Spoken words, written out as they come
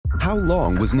How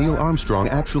long was Neil Armstrong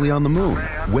actually on the moon?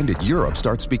 When did Europe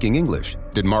start speaking English?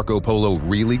 Did Marco Polo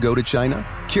really go to China?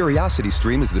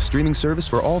 CuriosityStream is the streaming service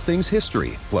for all things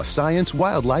history, plus science,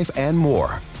 wildlife, and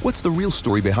more. What's the real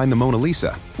story behind the Mona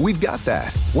Lisa? We've got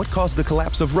that. What caused the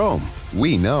collapse of Rome?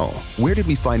 We know. Where did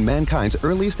we find mankind's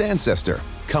earliest ancestor?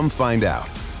 Come find out.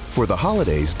 For the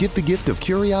holidays, give the gift of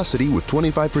curiosity with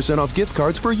 25% off gift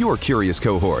cards for your curious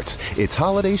cohorts. It's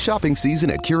holiday shopping season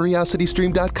at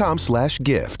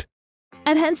curiositystream.com/gift.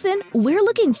 At Henson, we're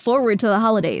looking forward to the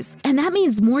holidays, and that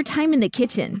means more time in the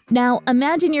kitchen. Now,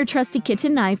 imagine your trusty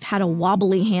kitchen knife had a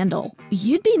wobbly handle.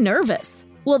 You'd be nervous.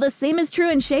 Well, the same is true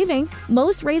in shaving.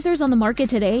 Most razors on the market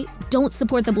today don't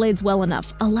support the blades well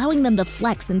enough, allowing them to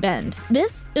flex and bend.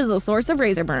 This is a source of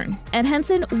razor burn. At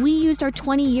Henson, we used our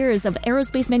 20 years of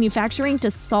aerospace manufacturing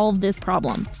to solve this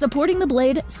problem, supporting the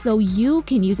blade so you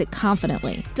can use it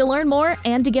confidently. To learn more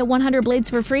and to get 100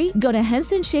 blades for free, go to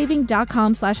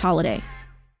hensonshaving.com/holiday.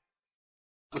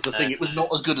 Was the thing, it was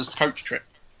not as good as the coach trip.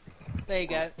 There you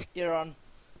go, you're on.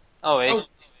 Oh,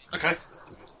 okay.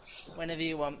 Whenever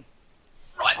you want.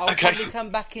 Right, I'll okay. probably come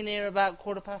back in here about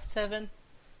 7:15.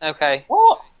 Okay.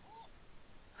 What?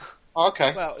 Oh,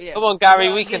 okay. Well, yeah. Come on, Gary,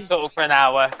 Well, we can talk for an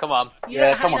hour. Come on.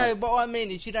 Come on. No, but what I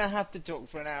mean is you don't have to talk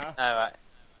for an hour. All right.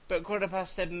 But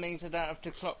 7:15 means I don't have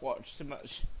to clock watch too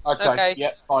much. Okay.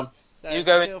 Yeah, fine. So You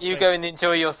go and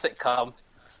enjoy your sitcom.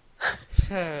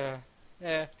 yeah.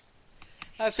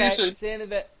 Okay, See you soon. See you in a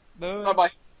bit. Bye.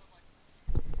 Bye-bye.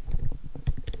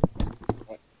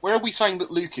 Where are we saying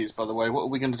that Luke is, by the way? What are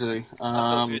we going to do?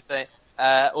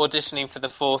 Auditioning for the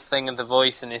fourth thing of The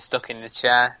Voice and is stuck in the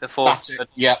chair. The fourth. That's it.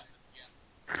 Yeah.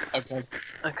 Okay.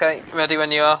 Okay, ready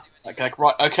when you are. Okay,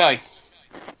 right, okay.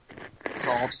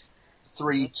 So,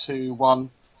 3, 2, 1.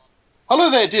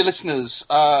 Hello there, dear listeners.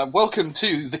 Welcome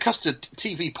to the Custard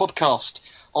TV podcast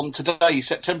on today,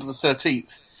 September the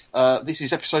 13th. This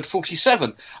is episode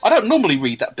 47. I don't normally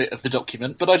read that bit of the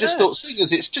document, but I just thought, seeing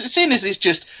as it's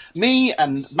just me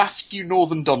and Matthew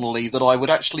Northern Donnelly, that I would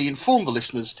actually inform the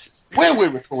listeners where we're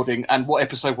recording and what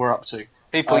episode we're up to.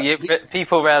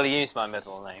 People rarely use my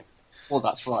middle name. Well,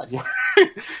 that's right. Yeah.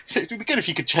 So it would be good if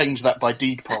you could change that by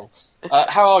deed poll.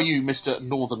 How are you, Mr.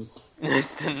 Northern?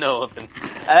 Mr. Northern.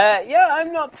 Yeah,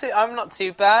 I'm not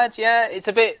too bad. Yeah, it's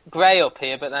a bit grey up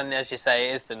here, but then, as you say,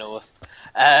 it is the north.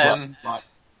 Right.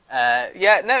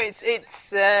 Yeah, no, it's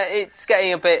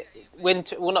getting a bit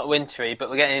winter. Well, not wintry, but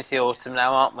we're getting into the autumn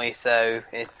now, aren't we? So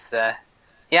it's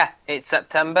it's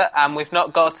September, and we've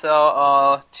not got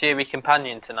our cheery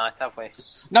companion tonight, have we?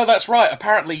 No, that's right.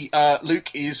 Apparently, Luke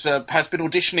has been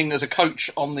auditioning as a coach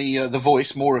on the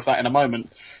Voice. More of that in a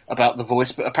moment about the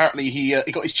Voice. But apparently, he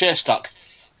got his chair stuck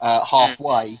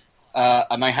halfway,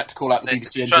 and they had to call out the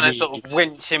BBC engineer. Trying to sort of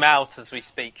winch him out as we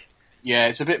speak. Yeah,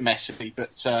 it's a bit messy,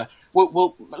 but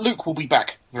Luke will be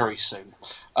back very soon.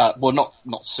 Well,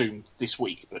 not soon this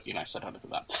week, but so don't look at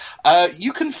that.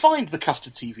 You can find the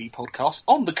Custard TV podcast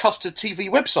on the Custard TV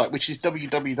website, which is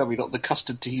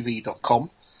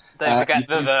www.thecustardtv.com. Don't forget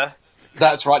the.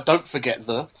 That's right. Don't forget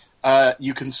the.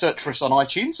 You can search for us on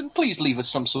iTunes, and please leave us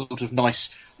some sort of nice,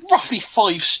 roughly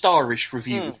 5-star-ish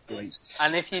review, please.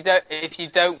 And if you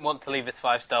don't want to leave us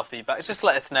 5-star feedback, just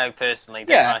let us know personally.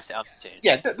 Don't write it on iTunes.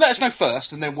 Yeah, let us know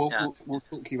first, and then we'll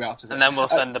talk you out of it. And then we'll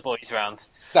send the boys round.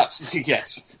 That's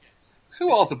yes.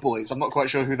 Who are the boys? I'm not quite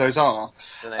sure who those are.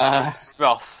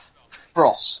 Ross.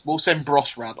 We'll send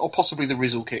Bros round, or possibly the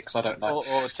Rizzle Kicks. I don't know.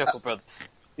 Or Chuckle Brothers.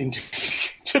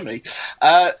 To me.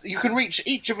 You can reach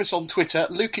each of us on Twitter.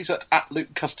 Luke is at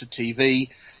Luke Custard TV.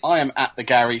 I am at The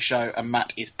Gary Show, and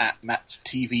Matt is at Matt's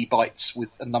TV Bites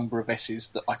with a number of S's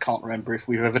that I can't remember if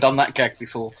we've ever done that gag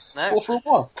before. No. Or for a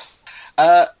while.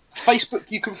 Facebook,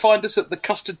 you can find us at The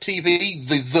Custard TV.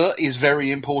 The is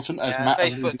very important, as Matt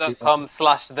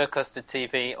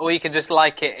Facebook.com/TheCustardTV. Or you can just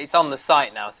like it. It's on the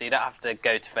site now, so you don't have to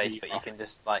go to Facebook. You can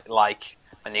just like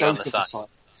when you're on the site.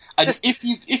 And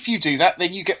if you do that,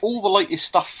 then you get all the latest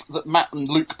stuff that Matt and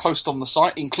Luke post on the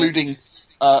site, including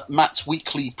Matt's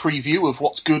weekly preview of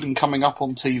what's good and coming up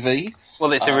on TV.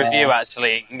 Well, it's a review,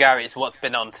 actually. Gary, it's what's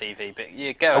been on TV, but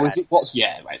you go ahead. Is it what's...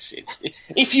 Yeah,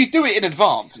 if you do it in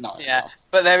advance, no. Yeah,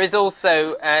 but there is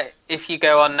also, if you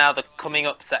go on now, the Coming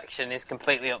Up section is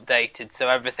completely updated, so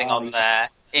everything on there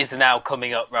is now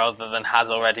coming up rather than has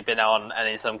already been on, and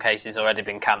in some cases already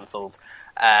been cancelled.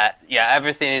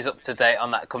 Everything is up to date on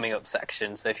that Coming Up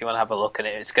section, so if you want to have a look at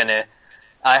it, it's going to...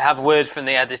 I have word from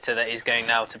the editor that he's going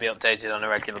now to be updated on a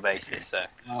regular basis, so...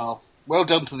 Oh, well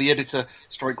done to the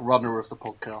editor/runner of the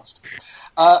podcast.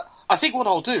 I think what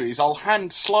I'll do is I'll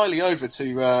hand slyly over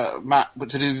to Matt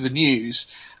to do the news,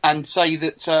 and say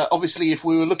that obviously if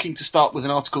we were looking to start with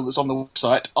an article that's on the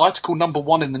website, article number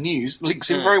 1 in the news links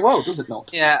in very well, does it not?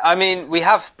 Yeah, I mean, we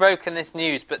have broken this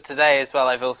news, but today as well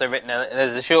I've also written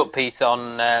there's a short piece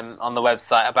on the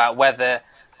website about whether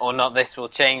or not this will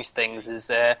change things, as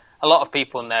a lot of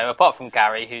people know, apart from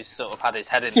Gary, who's sort of had his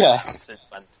head in the sand since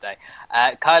Wednesday.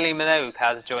 Kylie Minogue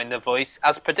has joined The Voice,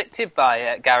 as predicted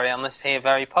by Gary on this here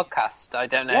very podcast. I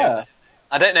don't know. Yeah.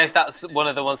 I don't know if that's one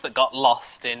of the ones that got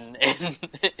lost in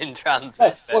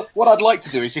transit. Yeah, what I'd like to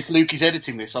do is, if Luke is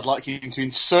editing this, I'd like him to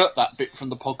insert that bit from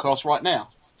the podcast right now.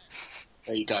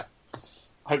 There you go.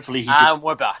 Hopefully he did. And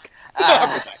we're back.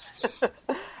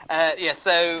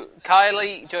 So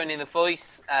Kylie joining The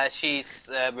Voice. She's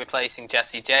replacing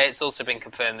Jessie J. It's also been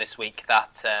confirmed this week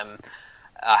that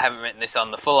I haven't written this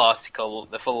on the full article,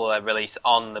 the full release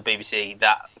on the BBC,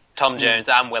 that Tom Jones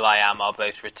and will.i.am are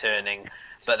both returning,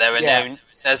 but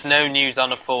there's no news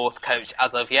on a fourth coach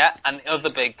as of yet. And the other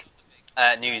big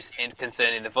news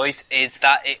concerning The Voice is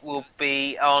that it will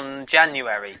be on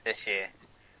January this year.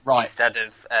 Right. Instead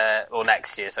of, or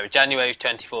next year, so January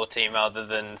 2014 rather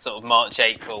than sort of March,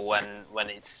 April when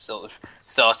it's sort of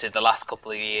started the last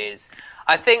couple of years.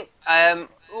 I think,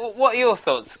 what are your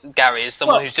thoughts, Gary, as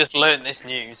someone who's just learnt this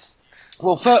news?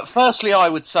 Well, firstly, I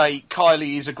would say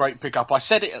Kylie is a great pickup. I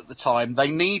said it at the time, they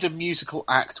need a musical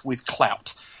act with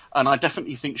clout, and I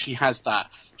definitely think she has that.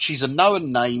 She's a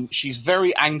known name, she's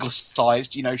very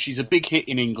anglicised, she's a big hit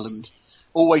in England.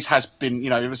 Always has been,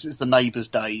 ever since the Neighbours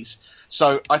days.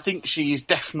 So I think she is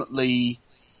definitely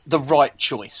the right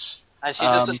choice. And she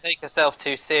doesn't take herself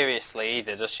too seriously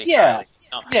either, does she? Yeah,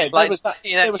 there was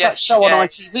that show on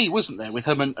ITV, wasn't there, with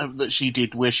her that she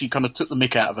did where she kind of took the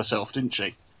mick out of herself, didn't she?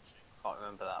 I can't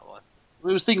remember that one.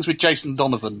 There was things with Jason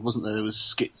Donovan, wasn't there? There was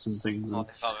skits and things.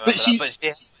 But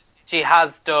she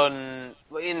has done,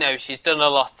 she's done a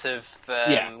lot of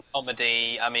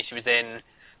comedy. I mean, she was in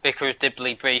Vicar of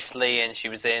Dibley briefly, and she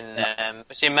was in.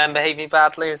 Was she in Men Behaving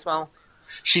Badly as well?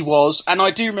 She was, and I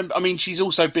do remember. I mean, she's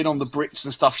also been on the Brits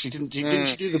and stuff. Didn't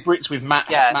she do the Brits with Matt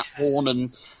Horn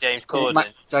and James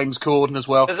Corden? James Corden as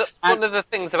well. One of the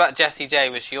things about Jessie J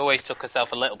was she always took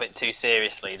herself a little bit too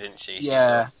seriously, didn't she?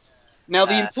 Yeah. Now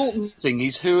the important thing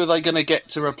is, who are they going to get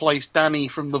to replace Danny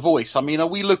from The Voice? I mean, are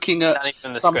we looking at Danny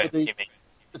from the somebody? Script? You mean?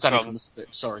 Danny from the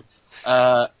Script. Sorry.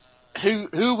 Who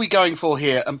are we going for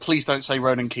here? And please don't say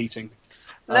Ronan Keating.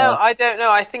 No, I don't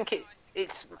know. I think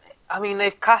it's. I mean,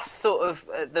 they've cast sort of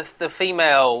the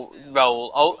female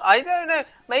role. Oh, I don't know.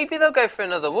 Maybe they'll go for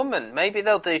another woman. Maybe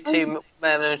they'll do 2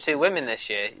 men and 2 women this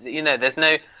year. There's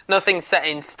nothing set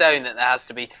in stone that there has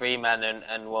to be 3 men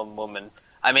and 1 woman.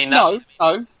 I mean, no.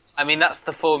 I mean, that's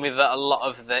the formula that a lot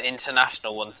of the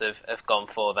international ones have gone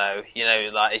for, though.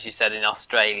 Like as you said in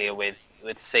Australia with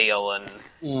Seal and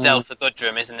Delta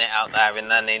Goodrum, isn't it, out there?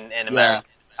 And then in America,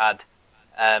 had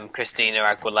Christina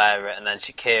Aguilera and then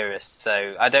Shakira.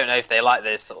 So I don't know if they like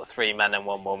this sort of 3 men and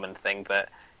 1 woman thing, but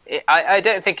I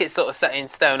don't think it's sort of set in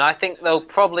stone. I think they'll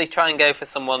probably try and go for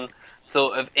someone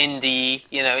sort of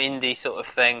indie sort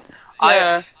of thing.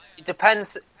 Yeah. It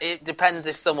depends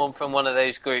if someone from one of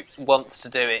those groups wants to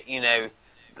do it,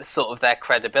 sort of their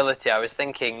credibility. I was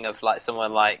thinking of like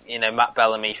someone like Matt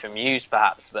Bellamy from Muse,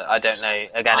 perhaps, but I don't know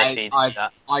again if he'd do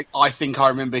that. I think I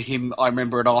remember him. I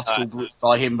remember an article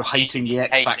by him hating the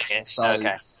X Factor.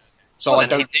 So I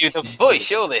don't do The Voice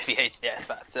surely if he hated the X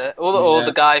Factor, or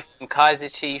the guy from Kaiser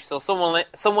Chiefs, or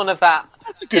someone of that.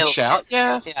 That's a good shout.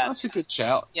 Yeah, that's a good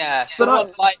shout. Yeah,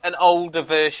 someone like an older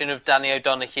version of Danny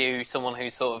O'Donoghue, someone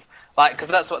who's sort of like, because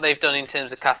that's what they've done in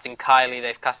terms of casting Kylie.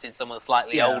 They've casted someone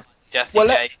slightly older.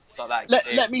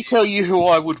 Let me tell you who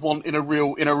I would want in a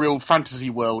real fantasy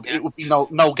world. It would be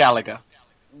Noel Gallagher.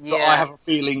 Yeah. But I have a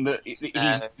feeling that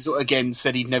he's again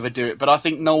said he'd never do it. But I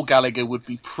think Noel Gallagher would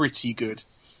be pretty good.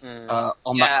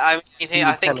 On that. I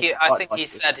think he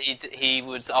said he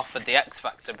was offered the X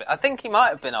Factor, but I think he might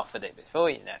have been offered it before.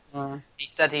 He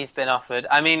said he's been offered.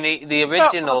 I mean, the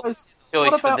original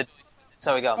choice for the.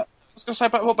 Sorry, go on. I was going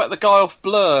to say, what about the guy off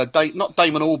Blur? Not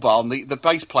Damon Albarn, the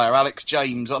bass player, Alex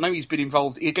James. I know he's been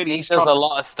involved. Again, he does a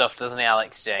lot of stuff, doesn't he,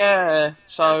 Alex James? Yeah,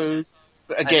 so...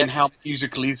 But again, how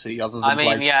musical is he, other than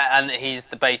and he's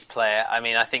the bass player. I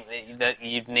mean, I think that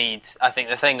you'd need... I think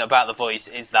the thing about The Voice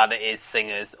is that it is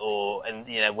singers,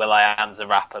 will.i.am's a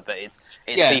rapper, but it's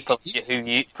people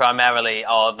who primarily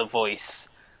are The Voice.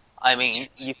 I mean,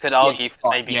 you could argue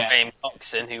for maybe Graham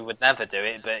Coxon, who would never do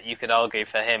it, but you could argue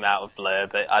for him out of Blur.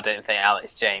 But I don't think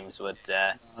Alex James would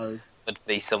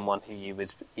be someone who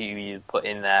you put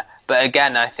in there. But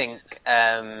again, I think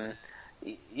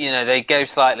they go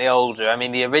slightly older. I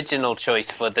mean, the original choice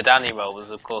for the Danny role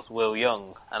was, of course, Will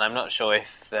Young, and I'm not sure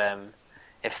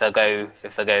if they'll go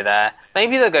there.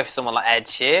 Maybe they'll go for someone like Ed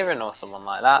Sheeran or someone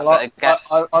like that. Well, but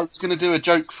I was going to do a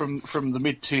joke from the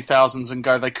mid 2000s and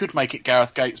go they could make it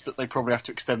Gareth Gates, but they probably have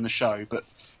to extend the show. But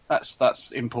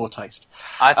that's in poor taste.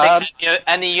 I think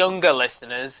any younger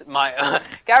listeners might.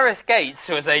 Gareth Gates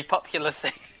was a popular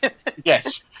singer.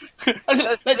 Yes.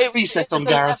 Let's reset on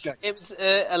Gareth Gates. It was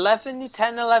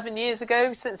 11 years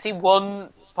ago since he won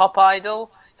Pop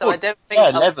Idol. So I don't think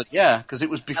 11, because it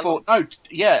was before.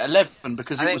 11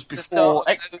 because it was before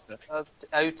Exeter.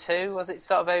 02, was it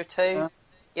start of 02?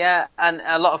 Yeah, and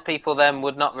a lot of people then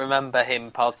would not remember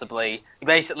him. Possibly,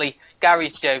 basically,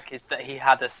 Gary's joke is that he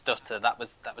had a stutter. That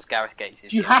was Gareth Gates'.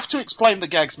 If you have to explain the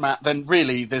gags, Matt, then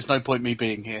really, there's no point me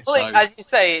being here. Well, so. As you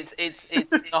say, it's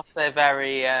not a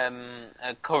very a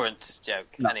current joke.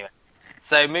 No. Anyway,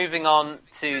 so moving on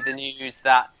to the news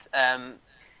that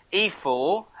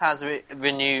E4 has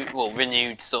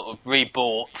renewed, sort of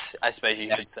rebought, I suppose you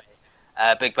could say.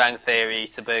 Big Bang Theory,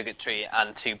 Suburgatory,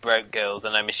 and Two Broke Girls,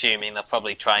 and I'm assuming they'll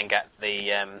probably try and get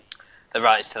the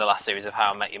rights to the last series of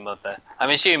How I Met Your Mother. I'm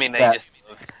assuming they just,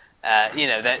 sort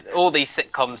of, all these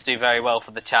sitcoms do very well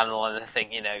for the channel, and I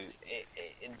think it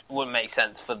wouldn't make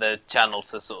sense for the channel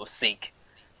to sort of seek.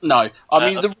 No, I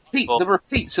mean the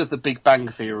repeats of the Big Bang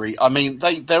Theory. I mean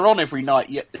they're on every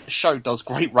night, yet the show does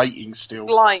great ratings still.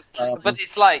 It's like, but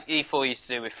it's like E4 used to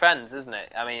do with Friends, isn't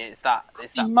it? I mean, it's that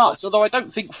much. Although I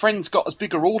don't think Friends got as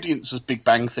big an audience as Big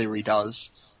Bang Theory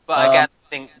does. But again, I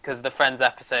think because the Friends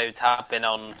episodes have been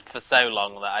on for so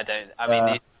long that I don't. I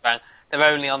mean, they're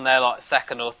only on their like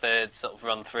second or third sort of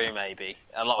run through. Maybe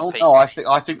a lot of people. No,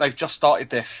 I think they've just started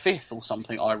their fifth or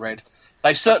something. I read.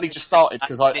 They've certainly just started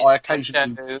because I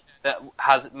occasionally that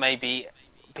has maybe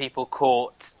people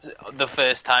caught the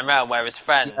first time round, whereas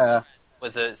Friends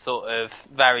was a sort of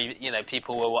very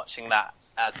people were watching that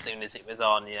as soon as it was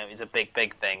on. It was a big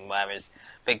thing, whereas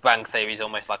Big Bang Theory is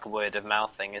almost like a word of mouth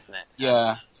thing, isn't it?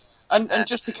 Yeah. And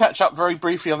just to catch up very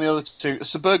briefly on the other two,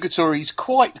 Suburgatory is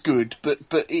quite good, but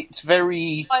it's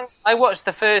very. I watched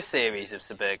the first series of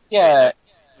Suburgatory. Yeah.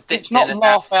 It's not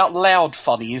laugh out loud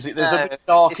funny, is it? There's a bit of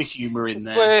darker humour in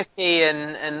there. Quirky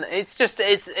and it's just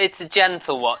it's a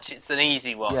gentle watch. It's an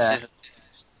easy watch. Yeah.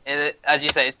 As you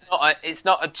say, it's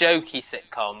not a jokey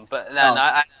sitcom, but then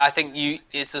I think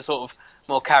it's a sort of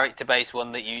more character based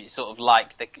one that you sort of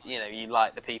like you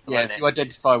like the people. Yeah, in you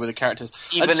identify with the characters.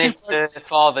 Even if the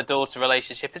father-daughter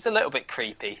relationship is a little bit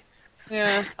creepy.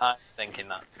 Yeah, I'm thinking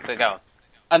that. But go on.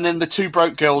 And then the Two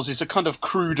Broke Girls is a kind of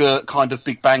cruder kind of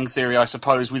Big Bang Theory, I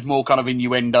suppose, with more kind of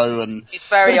innuendo and. It's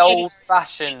very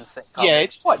old-fashioned sitcom. Yeah,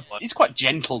 it's quite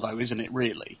gentle though, isn't it?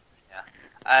 Really.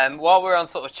 Yeah. While we're on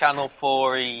sort of Channel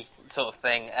 4-y sort of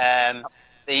thing,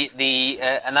 the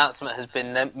announcement has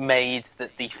been made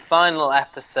that the final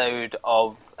episode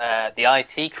of the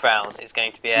IT Crown is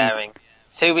going to be airing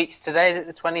 2 weeks today. Is it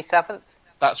the 27th?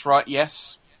 That's right.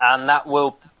 Yes. And that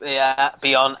will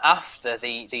be on after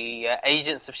the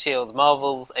Agents of S.H.I.E.L.D.,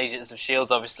 Marvel's Agents of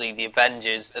S.H.I.E.L.D., obviously the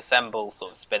Avengers Assemble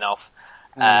sort of spin-off.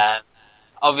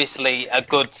 Obviously a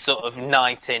good sort of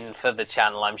night in for the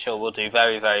channel, I'm sure will do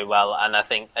very, very well. And I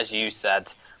think, as you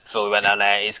said before we went on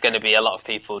air, it's going to be a lot of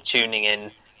people tuning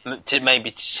in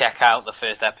to check out the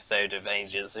first episode of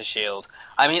Agents of S.H.I.E.L.D.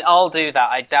 I mean, I'll do that.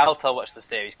 I doubt I'll watch the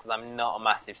series because I'm not a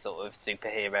massive sort of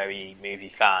superhero-y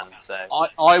movie fan. So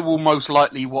I will most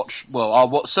likely watch. Well,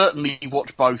 I'll certainly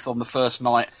watch both on the first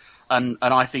night, and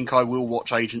I think I will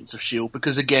watch Agents of S.H.I.E.L.D.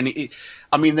 because again,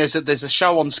 I mean, there's a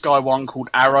show on Sky One called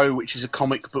Arrow, which is a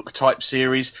comic book type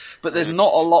series, but there's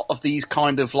not a lot of these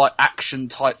kind of like action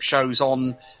type shows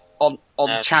on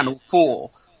Channel 4.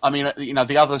 I mean,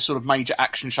 the other sort of major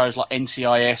action shows like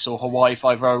NCIS or Hawaii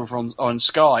Five-O are on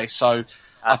Sky. So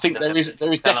I think there is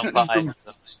definitely room.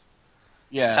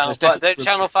 Yeah, don't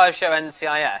Channel 5 show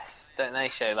NCIS? Don't they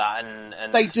show that?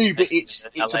 And they do, but it's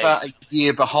about a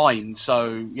year behind.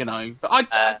 So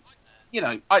but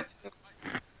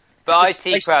But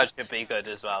IT Crowd should be good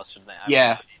as well, shouldn't they?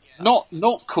 Yeah.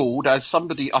 Not called, as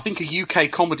somebody, I think a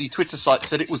UK comedy Twitter site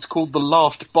said it was called The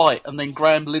Last Bite, and then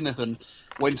Graham Linehan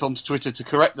went onto Twitter to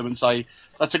correct them and say,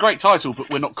 that's a great title, but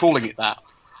we're not calling it that.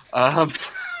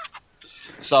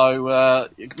 So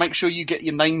make sure you get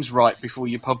your names right before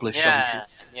you publish something.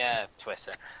 Yeah,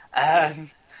 Twitter.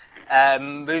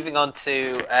 Moving on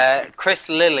to Chris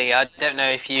Lilly. I don't know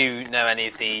if you know any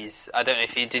of these. I don't know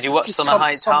if you... Did you watch Summer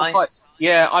Heights High?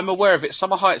 Yeah, I'm aware of it.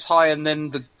 Summer Heights High, and then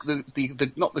the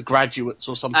not the Graduates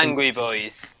or something. Angry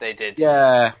Boys, they did.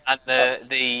 Yeah. And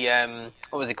the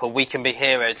what was it called? We Can Be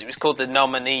Heroes. It was called The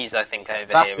Nominees, I think, over here.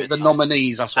 That's it, The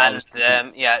Nominees. That's what I was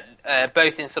thinking.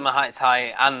 Both in Summer Heights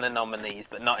High and The Nominees,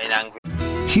 but not in Angry.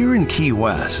 Here in Key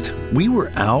West, we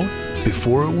were out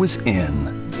before it was in.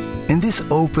 In this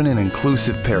open and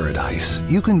inclusive paradise,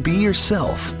 you can be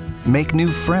yourself, make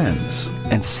new friends,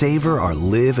 and savor our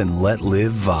live and let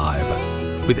live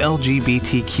vibe. With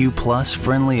LGBTQ plus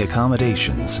friendly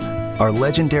accommodations, our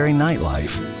legendary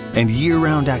nightlife, and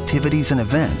year-round activities and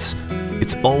events,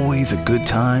 it's always a good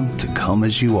time to come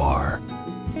as you are.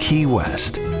 Key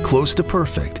West, close to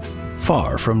perfect,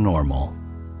 far from normal.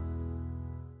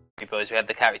 Boys, we had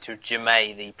the character of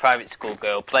Jemay, the private school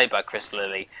girl, played by Chris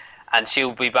Lilly, and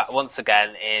she'll be back once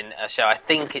again in a show. I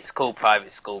think it's called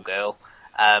Private School Girl,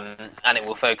 and it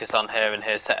will focus on her and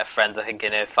her set of friends. I think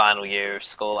in her final year of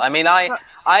school. I mean, I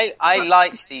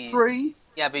like these. Three?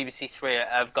 Yeah, BBC Three.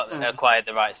 I've acquired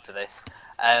the rights to this.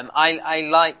 I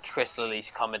like Chris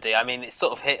Lilly's comedy. I mean, it's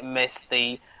sort of hit and miss.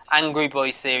 The Angry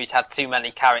Boys series had too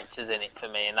many characters in it for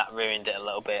me, and that ruined it a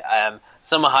little bit.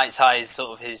 Summer Heights High is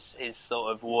sort of his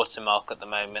sort of watermark at the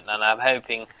moment, and I'm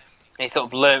hoping he sort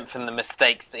of learnt from the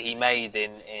mistakes that he made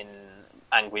in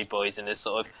Angry Boys and has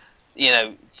sort of,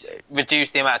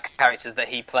 reduced the amount of characters that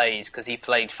he plays, because he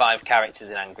played 5 characters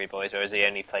in Angry Boys, whereas he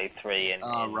only played 3 in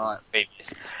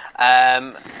previous.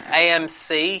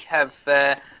 AMC have...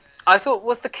 I thought,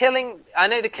 was The Killing... I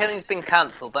know The Killing's been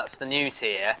cancelled, that's the news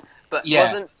here. But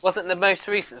wasn't the most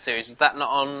recent series, was that not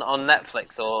on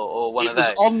Netflix or one of those?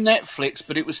 It was on Netflix,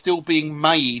 but it was still being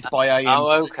made by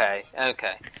AMC. Oh,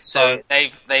 okay. So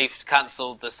they've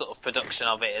cancelled the sort of production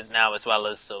of it now as well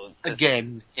as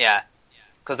again. Yeah,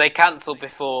 because they cancelled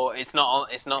before. It's not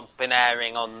been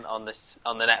airing on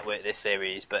the network, this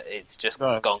series, but it's just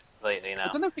gone completely now.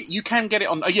 I don't know if you can get it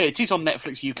on. Yeah, it is on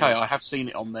Netflix UK. I have seen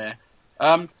it on there.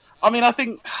 I mean, I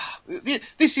think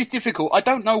this is difficult. I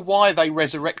don't know why they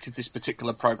resurrected this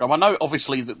particular program. I know,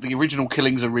 obviously, that the original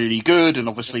Killings are really good, and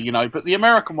obviously, but the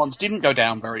American ones didn't go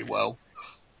down very well.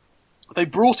 They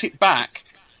brought it back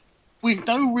with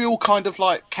no real kind of,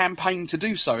 campaign to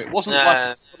do so. It wasn't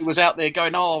like it was out there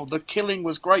going, oh, the Killing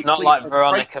was great. Not like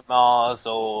Veronica Mars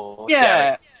or...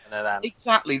 Yeah, Jerry,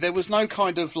 exactly. There was no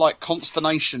kind of,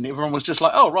 consternation. Everyone was just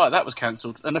like, oh, right, that was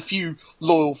cancelled. And a few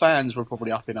loyal fans were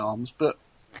probably up in arms, but...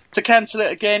 To cancel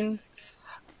it again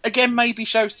maybe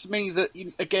shows to me that,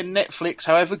 again, Netflix,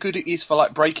 however good it is for,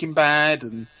 Breaking Bad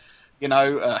and,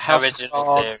 House of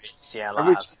Cards,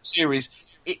 original series,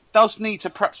 it does need to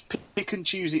perhaps pick and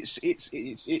choose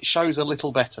it shows a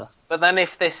little better. But then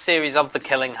if this series of The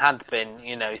Killing had been,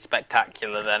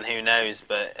 spectacular, then who knows?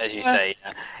 But as you say,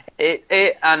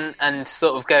 and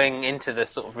sort of going into the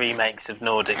sort of remakes of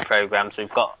Nordic programs, we've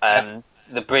got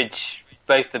the Bridge...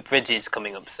 Both the Bridges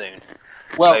coming up soon.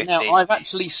 Well, I've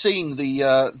actually seen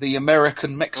the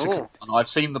American-Mexican one. I've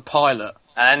seen the pilot.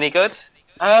 Any good?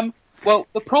 Well,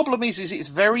 the problem is it's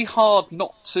very hard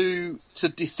not to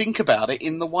think about it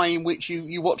in the way in which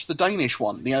you watch the Danish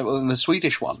one, and the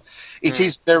Swedish one. It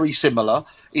is very similar.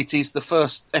 It is the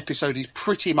first episode is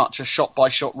pretty much a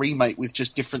shot-by-shot remake with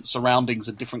just different surroundings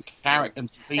and different characters.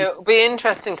 It'll be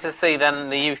interesting to see then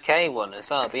the UK one as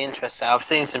well. It'll be interesting. I've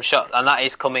seen some shots, and that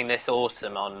is coming this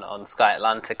autumn on Sky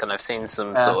Atlantic, and I've seen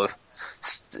some sort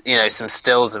of... some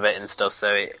stills of it and stuff.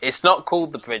 So it's not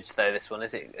called The Bridge, though, this one,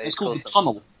 is it? It's called The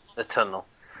Tunnel. The Tunnel.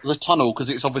 The Tunnel, because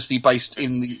it's obviously based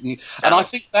in the and I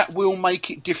think that will make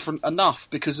it different enough,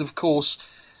 because of course,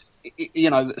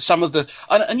 some of the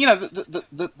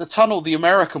the Tunnel, the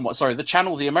American one, the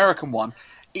Channel, the American one,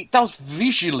 it does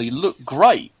visually look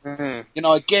great. Mm-hmm.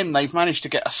 Again, they've managed to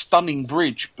get a stunning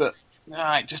bridge, but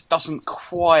it just doesn't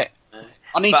quite.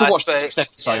 I need to watch the next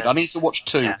episode. I need to watch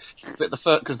 2, but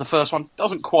because the first one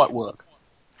doesn't quite work.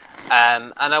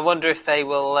 And I wonder if they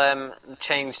will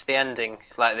change the ending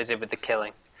like they did with The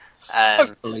Killing.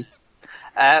 Hopefully.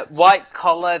 White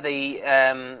Collar,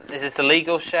 is this a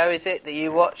legal show, is it, that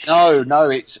you watch?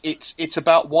 No, it's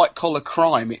about white collar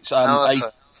crime. It's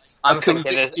I'm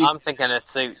thinking of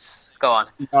Suits. Go on.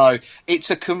 No, it's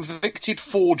a convicted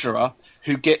forger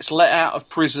who gets let out of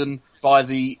prison by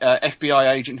the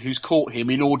FBI agent who's caught him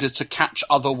in order to catch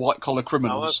other white collar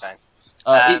criminals.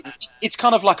 Oh, okay. It's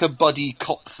kind of like a buddy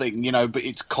cop thing, but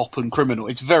it's cop and criminal.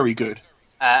 It's very good.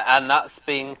 And that's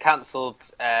been cancelled,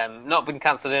 not been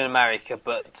cancelled in America,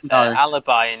 but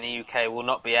Alibi in the UK will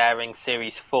not be airing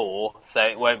Series 4, so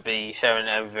it won't be shown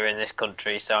over in this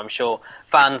country, so I'm sure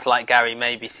fans like Gary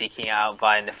may be seeking it out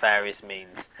via nefarious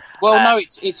means. Well, no,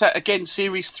 it's again,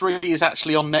 Series 3 is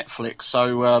actually on Netflix,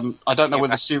 so I don't know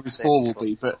whether Series 4 will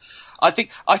be, but... I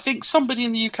think somebody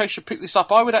in the UK should pick this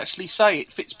up. I would actually say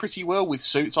it fits pretty well with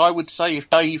Suits. I would say if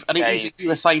Dave, and it is a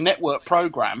USA Network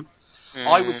programme,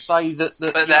 I would say that...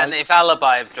 But then if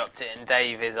Alibi have dropped it and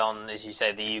Dave is on, as you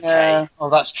say, the UK... Yeah,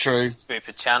 that's true. Group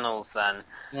of channels, then...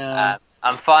 Yeah.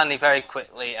 And finally, very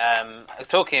quickly,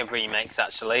 talking of remakes,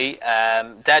 actually,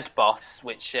 Dead Boss,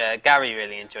 which Gary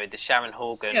really enjoyed, the Sharon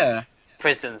Horgan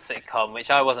prison sitcom,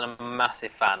 which I wasn't a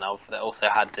massive fan of, that also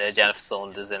had Jennifer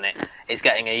Saunders in it, is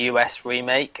getting a US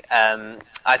remake.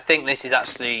 I think this has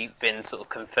actually been sort of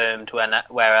confirmed,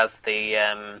 whereas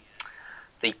the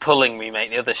Pulling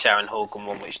remake, the other Sharon Horgan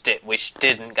one, which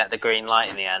didn't get the green light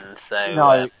in the end. So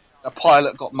no, a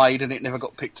pilot got made and it never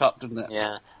got picked up, didn't it?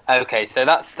 Yeah. Okay, so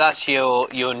that's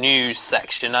your news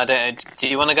section. I don't. Do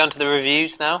you want to go into the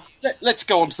reviews now? Let's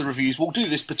go on to the reviews. We'll do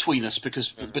this between us because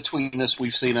between us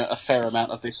we've seen a fair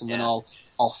amount of this, and then I'll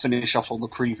finish off on the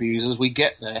previews as we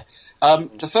get there.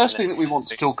 The first thing that we want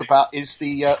to talk about is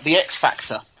the X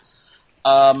Factor.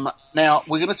 Now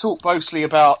we're going to talk mostly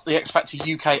about the X Factor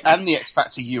UK and the X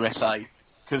Factor USA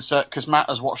because Matt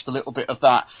has watched a little bit of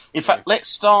that. In fact, let's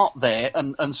start there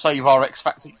and save our X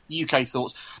Factor UK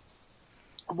thoughts.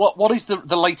 What is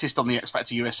the latest on the X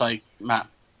Factor USA, Matt?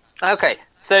 Okay,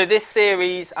 so this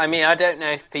series, I mean, I don't know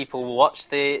if people watch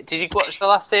Did you watch the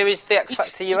last series, the X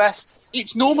Factor US?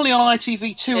 It's normally on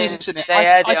ITV2, isn't it? They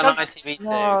aired it on ITV2.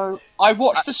 No, I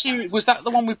watched the series. Was that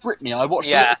the one with Brittany? I watched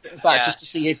a little bit of that just to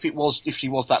see if she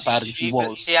was that bad, and she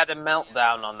was. She had a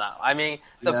meltdown on that. I mean,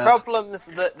 the problems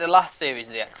that the last series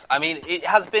of the X, I mean, it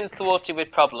has been thwarted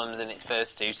with problems in its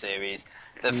first two series.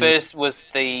 The first was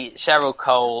the Cheryl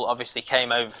Cole obviously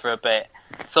came over for a bit.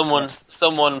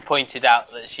 Someone pointed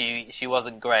out that she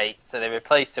wasn't great, so they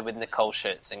replaced her with Nicole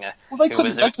Scherzinger. Well, they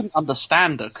couldn't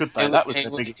understand her, could they? That was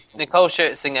their biggest problem. Nicole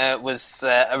Scherzinger was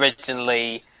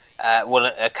originally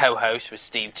a co-host with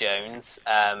Steve Jones.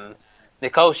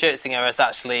 Nicole Scherzinger has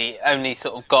actually only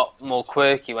sort of got more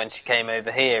quirky when she came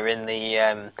over here. In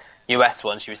the US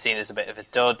one, she was seen as a bit of a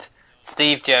dud.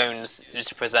 Steve Jones,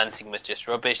 who's presenting, was just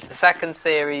rubbish. The second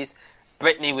series,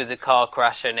 Brittany was a car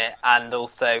crash in it, and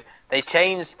also they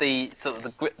changed the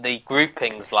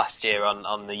groupings last year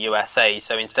on the USA.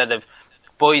 So instead of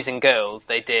boys and girls,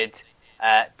 they did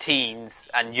teens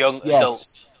and young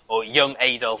adults or young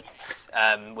adults,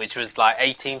 which was like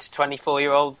 18 to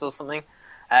 24-year-olds or something.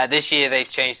 This year they've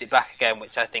changed it back again,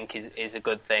 which I think is a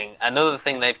good thing. Another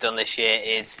thing they've done this year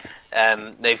is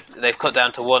they've cut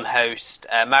down to one host,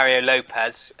 Mario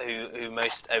Lopez, who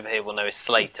most over here will know as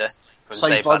Slater from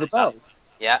Saved by the Bell.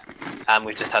 Yeah, and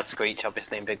we've just had Screech,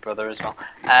 obviously, in Big Brother as well.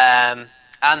 And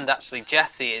actually,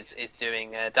 Jesse is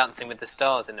doing Dancing with the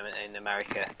Stars in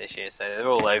America this year, so they're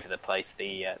all over the place.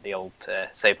 The old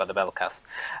Saved by the Bell cast.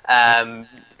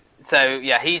 So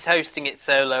yeah, he's hosting it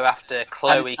solo after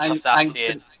Chloe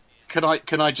Kardashian.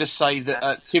 Can I just say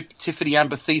that Tiffany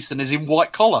Amber Thiessen is in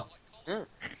White Collar? Mm.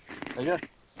 There you go.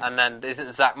 And then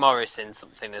isn't Zach Morris in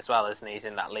something as well? Isn't he? He's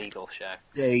in that legal show?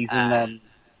 Yeah, he's in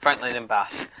Franklin and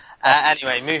Bash.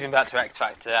 Anyway, moving back to X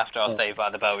Factor after our Saved by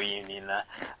the Bell reunion there.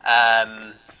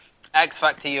 X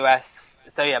Factor US.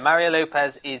 So yeah, Mario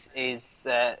Lopez is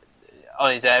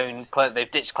on his own. They've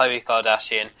ditched Khloe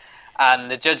Kardashian.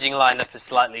 And the judging lineup has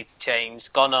slightly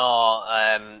changed. Gone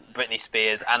are Britney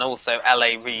Spears and also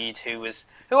L.A. Reid, who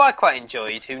I quite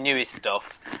enjoyed, who knew his stuff.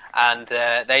 And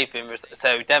they've been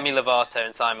so Demi Lovato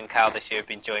and Simon Cowell this year have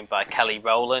been joined by Kelly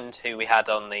Rowland, who we had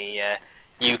on the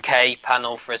UK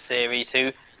panel for a series,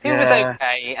 who was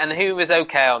okay and who was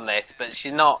okay on this, but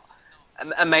she's not,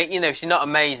 she's not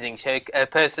amazing.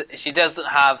 She doesn't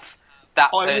have that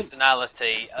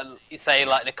personality, say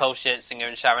like Nicole Scherzinger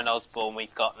and Sharon Osbourne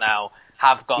we've got now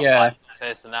have got like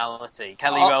personality.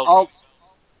 Kelly Rowland.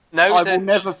 I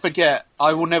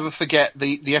will never forget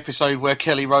the episode where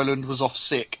Kelly Rowland was off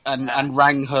sick and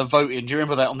rang her voting. Do you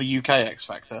remember that on the UK X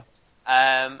Factor?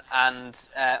 And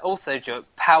also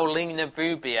Paulina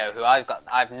Rubio, who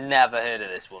I've never heard of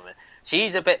this woman.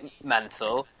 She's a bit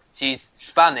mental. She's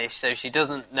Spanish, so she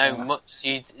doesn't know much.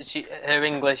 Her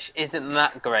English isn't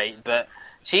that great, but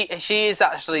she is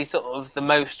actually sort of the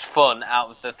most fun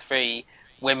out of the three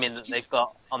women that they've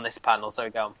got on this panel. So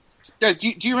go on. Yeah, do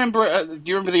you remember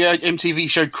the MTV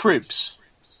show Cribs?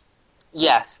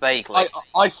 Yes, vaguely.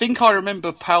 I think I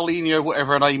remember Paulina,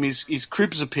 whatever her name is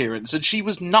Cribs' appearance, and she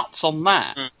was nuts on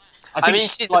that. Mm. I mean,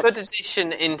 she's a good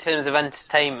addition in terms of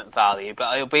entertainment value,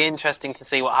 but it'll be interesting to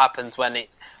see what happens when it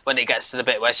gets to the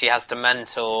bit where she has to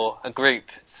mentor a group.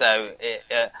 So,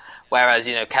 whereas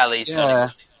Kelly's done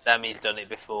it, Demi's done it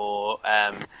before.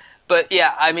 But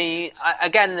yeah, I mean,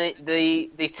 again,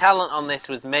 the talent on this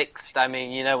was mixed. I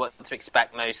mean, you know what to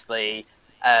expect mostly.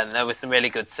 There were some really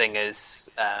good singers.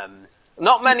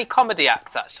 Not many comedy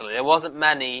acts actually. There wasn't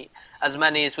as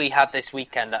many as we had this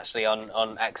weekend actually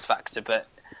on X Factor. But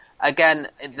again,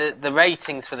 the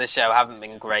ratings for the show haven't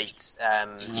been great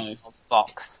on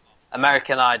Fox.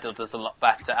 American Idol does a lot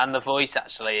better, and The Voice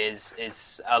actually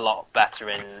is a lot better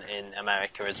in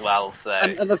America as well. So,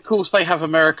 and of course they have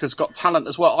America's Got Talent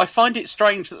as well. I find it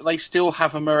strange that they still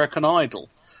have American Idol,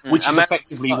 which is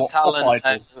effectively what Pop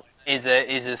Idol is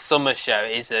a summer show,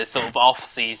 is a sort of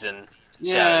off-season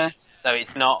show. So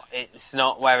it's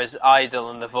not. Whereas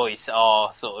Idol and The Voice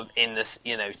are sort of in this,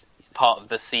 part of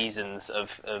the seasons of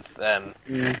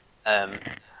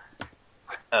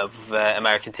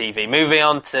American TV. Moving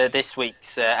on to this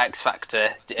week's X Factor.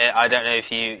 I don't know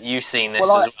if you've seen this.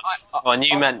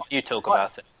 You talk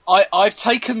about it. I've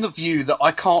taken the view that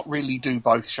I can't really do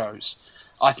both shows.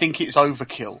 I think it's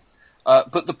overkill.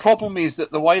 But the problem is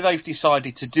that the way they've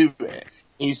decided to do it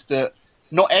is that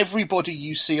not everybody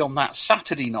you see on that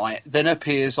Saturday night then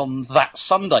appears on that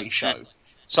Sunday show.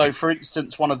 So, for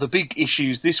instance, one of the big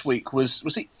issues this week was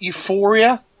it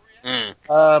Euphoria?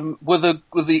 With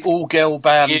the all-girl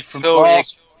band from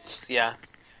Glasgow,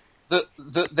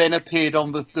 that then appeared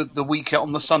on the weekend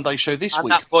on the Sunday show this week.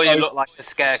 That boy who looked like a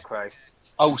scarecrow.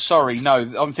 Oh, sorry, no,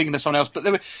 I'm thinking of someone else. But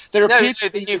there appeared to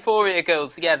be the Euphoria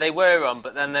girls. Yeah, they were on,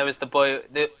 but then there was the boy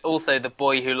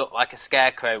who looked like a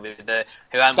scarecrow who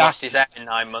hadn't washed his hair in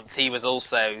 9 months. He was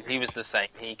the same.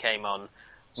 He came on.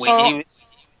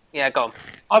 Yeah, go on.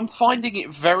 I'm finding it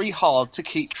very hard to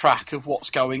keep track of what's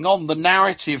going on. The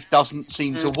narrative doesn't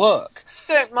seem to work.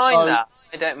 I don't mind that.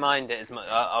 I don't mind it as much,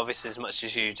 obviously, as much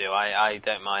as you do. I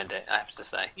don't mind it, I have to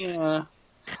say. Yeah.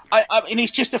 I mean,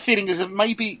 it's just a feeling as if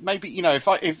maybe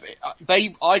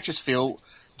I just feel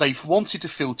they've wanted to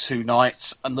fill 2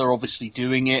 nights and they're obviously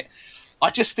doing it. I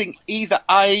just think either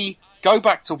A, go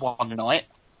back to one night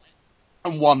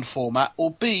and one format,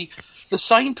 or B, the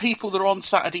same people that are on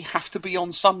Saturday have to be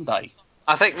on Sunday.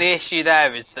 I think the issue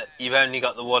there is that you've only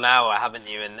got the 1 hour, haven't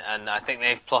you? And I think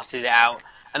they've plotted it out.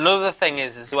 Another thing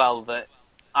is as well that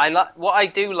what I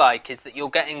do like is that you're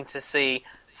getting to see,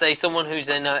 say, someone who's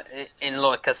in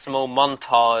like a small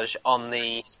montage on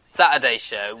the Saturday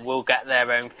show will get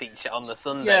their own feature on the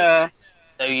Sunday. Yeah.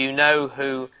 So you know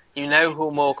who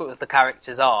more the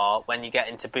characters are when you get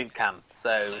into boot camp.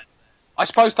 So I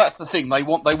suppose that's the thing. They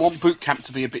want boot camp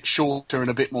to be a bit shorter and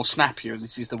a bit more snappier, and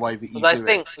this is the way that you do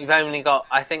it.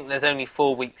 I think there's only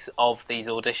 4 weeks of these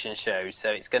audition shows,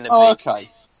 so it's going to be. Oh, okay.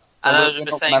 So and as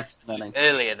I was saying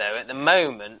earlier, though, at the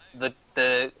moment,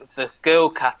 the girl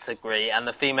category and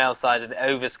the female side of the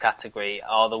overs category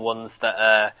are the ones that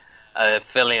are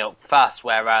filling up fast,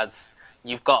 whereas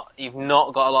you've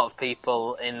not got a lot of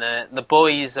people in the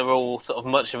boys are all sort of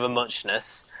much of a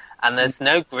muchness. And there's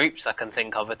no groups I can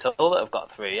think of at all that have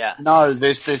got through yet. No,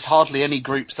 there's hardly any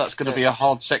groups. That's going to be a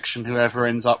hard section, whoever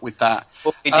ends up with that.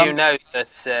 Well, we do know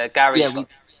that Gary's got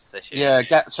this year.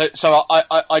 Yeah, so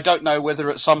I don't know whether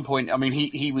at some point, I mean,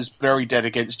 he was very dead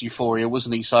against Euphoria,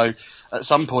 wasn't he? So at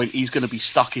some point he's going to be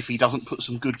stuck if he doesn't put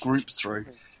some good groups through.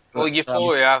 Well,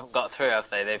 Euphoria haven't got through, have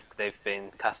they? They've been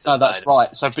cast aside. No, that's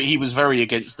right. So, but he was very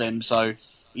against them, so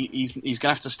he's going to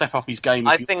have to step up his game.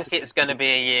 I think it's going to be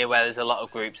a year where there's a lot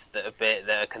of groups that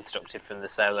are constructed from the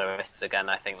soloists again.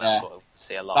 I think that's what we'll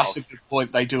see a lot of. That's a good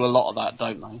point. They do a lot of that,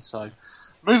 don't they? So,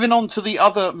 moving on to the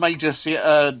other major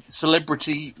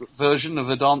celebrity version of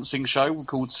the dancing show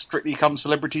called Strictly Come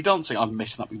Celebrity Dancing. I'm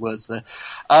messing up my words there.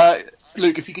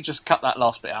 Luke, if you could just cut that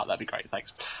last bit out, that'd be great,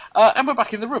 thanks. And we're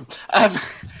back in the room.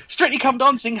 Strictly Come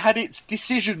Dancing had its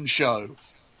decision show.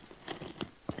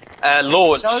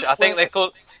 Launch. I think they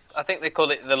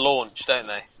call it the launch, don't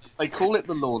they? They call it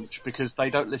the launch because they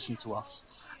don't listen to us.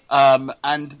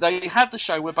 And they had the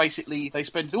show where basically they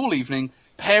spend all evening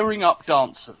pairing up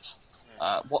dancers.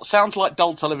 What sounds like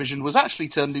dull television was actually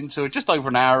turned into just over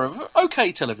an hour of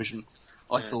okay television,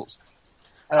 I thought.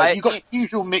 You got the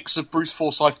usual mix of Bruce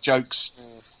Forsyth jokes.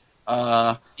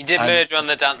 He did murder on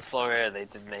the dance floor early,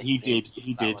 didn't he? He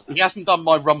did. He hasn't done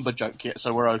my rumba joke yet,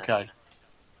 so we're okay.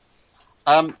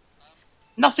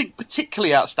 Nothing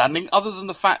particularly outstanding, other than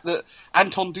the fact that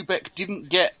Anton Dubek didn't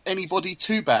get anybody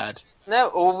too bad.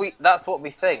 No, that's what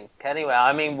we think. Anyway,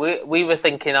 I mean, we were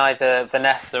thinking either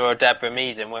Vanessa or Deborah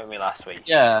Meaden, weren't we, last week?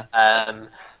 Yeah.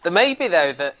 But maybe,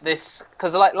 though, that this...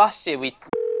 Because, like, last year we...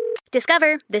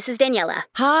 Discover, this is Daniela.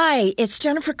 Hi, it's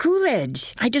Jennifer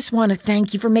Coolidge. I just want to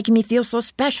thank you for making me feel so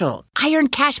special. I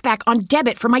earned cash back on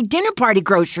debit for my dinner party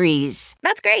groceries.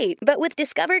 That's great. But with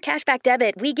Discover Cashback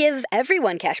Debit, we give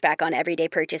everyone cash back on everyday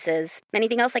purchases.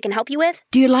 Anything else I can help you with?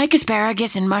 Do you like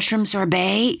asparagus and mushroom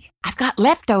sorbet? I've got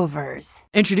leftovers.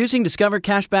 Introducing Discover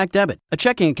Cashback Debit, a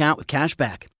checking account with cash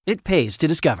back. It pays to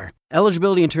Discover.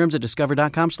 Eligibility and terms at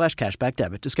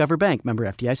discover.com/cashbackdebit. Discover Bank, member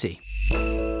FDIC.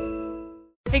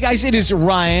 Hey guys, it is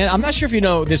Ryan. I'm not sure if you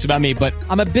know this about me, but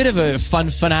I'm a bit of a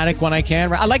fun fanatic when I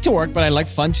can. I like to work, but I like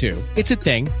fun too. It's a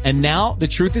thing. And now the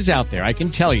truth is out there. I can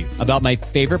tell you about my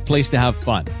favorite place to have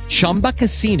fun. Chumba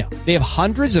Casino. They have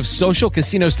hundreds of social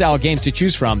casino style games to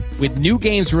choose from with new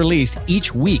games released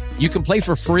each week. You can play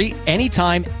for free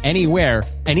anytime, anywhere.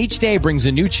 And each day brings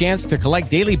a new chance to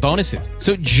collect daily bonuses.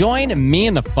 So join me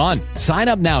in the fun. Sign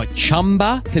up now at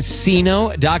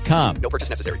ChumbaCasino.com. No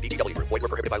purchase necessary. VGW. Void were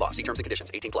prohibited by law. See terms and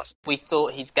conditions. 18+. We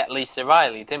thought he'd get Lisa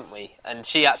Riley, didn't we? And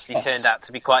she actually turned out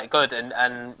to be quite good.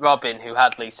 And Robin, who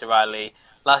had Lisa Riley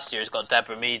last year, has got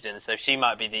Deborah Meaden, so she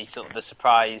might be the sort of the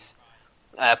surprise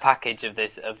package of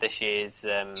this year's.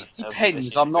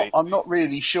 Depends. I'm not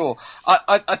really sure.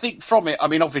 I think from it. I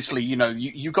mean, obviously,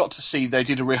 you got to see they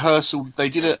did a rehearsal. They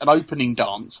did an opening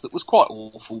dance that was quite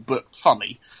awful but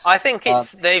funny. I think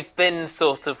they've been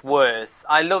sort of worse.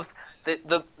 I loved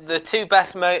the two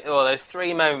best those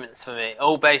three moments for me,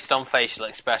 all based on facial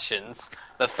expressions.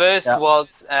 The first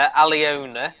was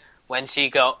Aliona when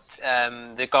she got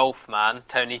the golf man,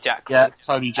 Tony Jacklin. Yeah,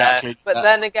 Tony Jacklin. But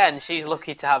then again, she's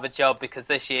lucky to have a job because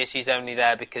this year she's only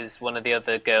there because one of the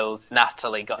other girls,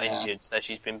 Natalie, got injured, so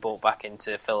she's been brought back in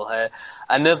to fill her.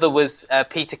 Another was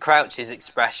Peter Crouch's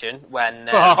expression when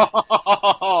Abdi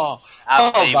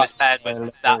was paired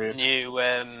with that new...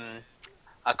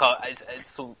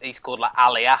 he's called like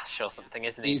Ali Ash or something,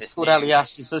 isn't he? He's called Ali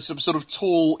Ash. There's some sort of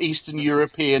tall Eastern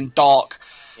European, dark,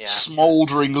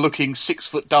 smouldering-looking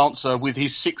 6-foot dancer with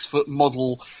his 6-foot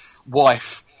model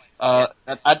wife. And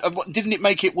didn't it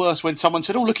make it worse when someone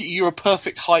said, "Oh, look at you, you're a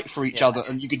perfect height for each other,"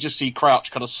 and you could just see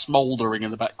Crouch kind of smouldering in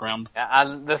the background. Yeah,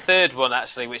 and the third one,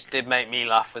 actually, which did make me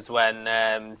laugh, was when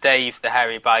Dave, the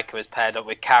hairy biker, was paired up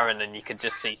with Karen, and you could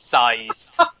just see size.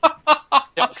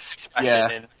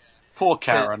 Yeah. Poor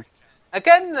Karen.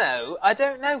 Again, though, I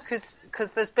don't know, because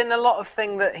there's been a lot of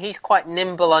thing that he's quite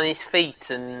nimble on his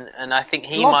feet, and I think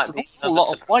he might be a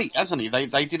lot of weight, hasn't he?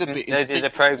 They did a bit. They did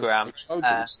a programme.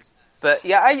 But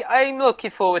yeah, I'm looking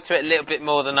forward to it a little bit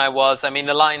more than I was. I mean,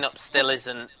 the lineup still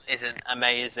isn't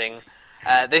amazing.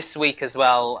 This week as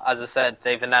well, as I said,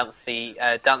 they've announced the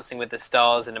Dancing with the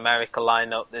Stars in America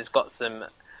lineup. There's got some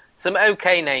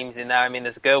okay names in there. I mean,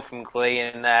 there's a girl from Glee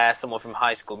in there, someone from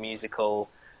High School Musical.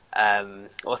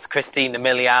 What's Christina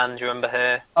Milian? Do you remember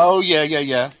her? Oh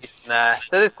yeah.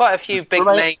 So there's quite a few big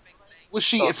names. Was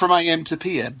she from AM to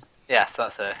PM? Yes,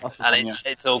 that's her.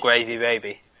 It's all gravy,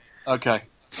 baby. Okay,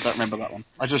 I don't remember that one.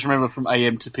 I just remember from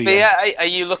AM to PM. But yeah, are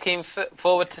you looking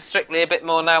forward to Strictly a bit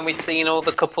more now? We've seen all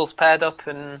the couples paired up,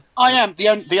 and I am.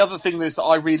 The other thing is that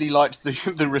I really liked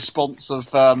the response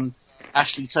of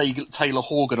Ashley Taylor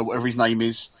Horgan or whatever his name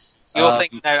is. You're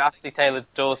thinking Ashley Taylor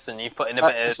Dawson. You put in a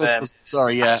bit of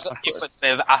sorry, yeah. You put a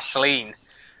bit of Ashleen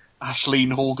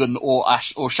Horgan or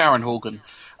Sharon Horgan.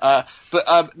 No,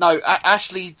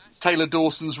 Ashley Taylor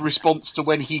Dawson's response to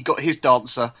when he got his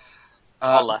dancer,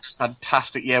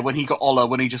 fantastic. Yeah, when he got Ola,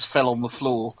 when he just fell on the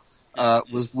floor,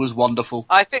 was wonderful.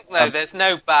 I think there's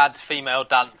no bad female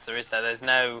dancer, is there? There's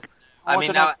no.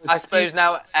 I suppose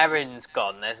now Erin's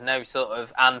gone. There's no sort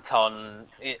of Anton.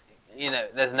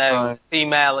 There's no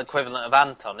female equivalent of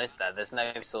Anton, is there? There's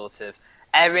no sort of...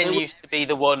 Erin used to be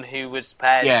the one who was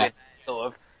paired with sort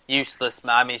of useless...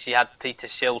 I mean, she had Peter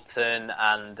Shilton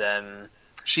and...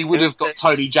 she would have got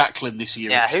Tony Jacklin this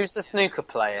year. Yeah, who's the snooker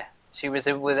player? She was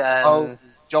with Willie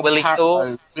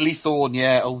Thorne. Willie Thorne,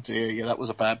 yeah. Oh dear, yeah, that was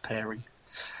a bad pairing.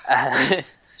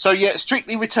 So yeah,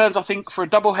 Strictly returns, I think, for a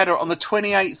doubleheader on the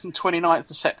 28th and 29th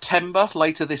of September,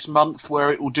 later this month,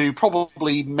 where it will do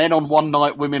probably men on one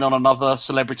night, women on another,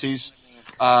 celebrities.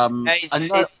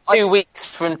 It's 2 weeks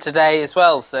from today as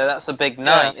well, so that's a big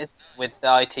night, isn't it? With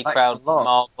the IT Crowd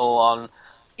Marvel on.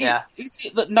 Yeah. Is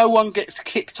it that no one gets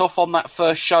kicked off on that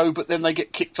first show, but then they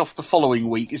get kicked off the following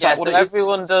week? Is that what it is?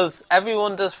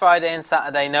 Everyone does Friday and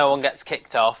Saturday, no one gets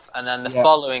kicked off, and then the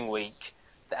following week...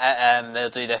 they'll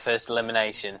do their first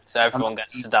elimination, so everyone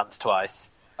gets to dance twice.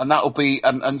 And that'll be,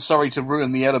 and sorry to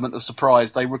ruin the element of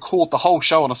surprise, they record the whole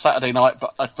show on a Saturday night,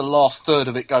 but the last third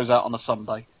of it goes out on a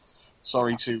Sunday.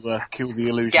 Sorry to kill the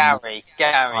illusion. Gary,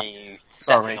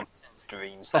 sorry.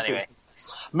 Streams. Anyway.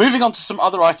 Moving on to some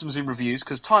other items in reviews,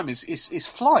 because time is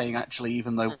flying, actually,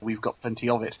 even though we've got plenty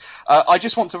of it. I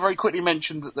just want to very quickly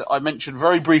mention that I mentioned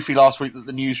very briefly last week that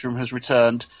the newsroom has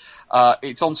returned.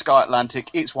 It's on Sky Atlantic.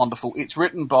 It's wonderful. It's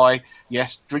written by,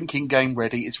 yes, Drinking Game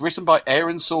Ready. It's written by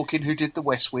Aaron Sorkin, who did The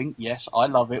West Wing. Yes, I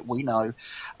love it. We know.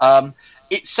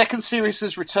 Its second series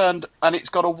has returned, and it's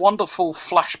got a wonderful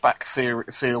flashback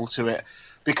feel to it.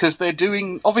 Because they're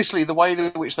doing, obviously, the way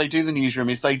in which they do the newsroom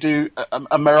is they do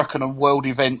American and world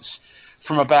events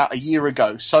from about a year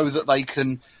ago, so that they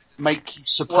can make you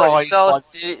surprised.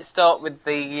 Did it start with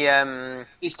the?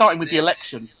 It's starting with the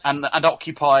election and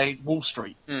Occupy Wall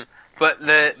Street. But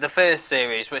the first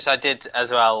series, which I did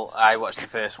as well, I watched the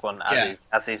first one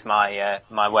as is my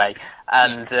way,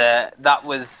 and that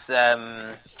was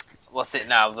what's it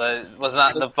now? Wasn't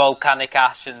that the volcanic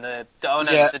ash and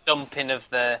the dumping of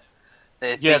the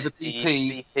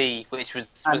BP, which was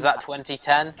that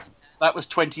 2010? That was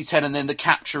 2010, and then the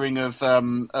capturing and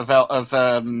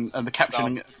the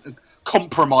capturing,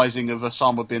 compromising of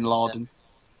Osama bin Laden.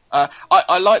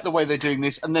 I like the way they're doing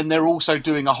this, and then they're also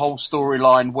doing a whole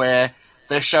storyline where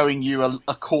they're showing you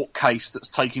a court case that's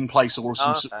taking place, or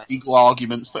some legal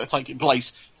arguments that are taking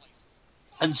place,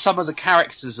 and some of the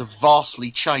characters have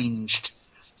vastly changed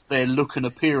their look and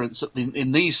appearance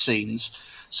in these scenes.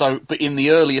 But in the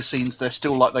earlier scenes, they're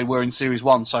still like they were in Series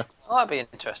 1. So that'd be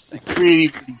interesting. It's really,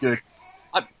 really good.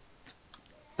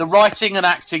 The writing and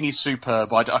acting is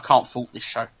superb. I can't fault this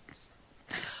show.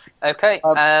 Okay.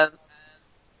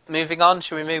 Moving on,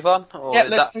 shall we move on?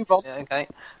 Let's move on. Okay.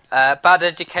 Bad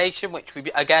Education, which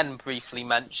we again briefly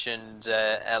mentioned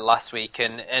last week,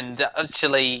 and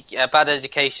actually Bad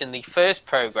Education, the first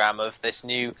programme of this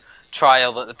new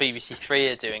trial that the BBC Three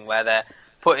are doing, where they're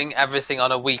putting everything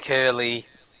on a week early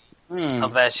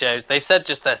of their shows. They've said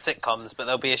just their sitcoms, but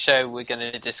there'll be a show we're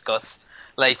going to discuss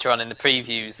later on in the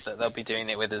previews that they'll be doing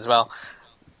it with as well.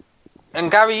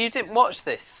 And Gary, you didn't watch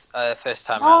this first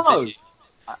time round, did you?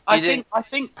 I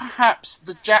think perhaps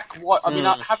the Jack White. I mean,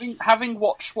 having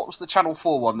watched, what was the Channel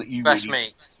 4 one that you Fresh really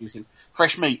Meat? Using?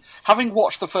 Fresh Meat. Having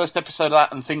watched the first episode of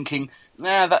that and thinking,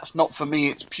 nah, that's not for me.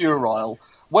 It's puerile.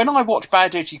 When I watch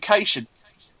Bad Education,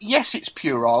 yes, it's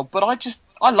puerile, but I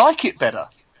like it better.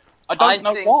 I don't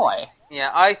know why.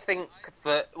 Yeah, I think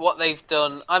that what they've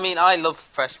done... I mean, I love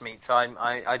Fresh Meat, so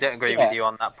I don't agree with you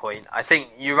on that point. I think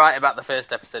you're right about the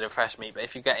first episode of Fresh Meat, but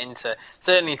if you get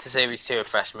certainly into Series 2 of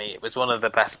Fresh Meat, it was one of the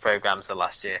best programmes of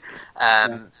last year.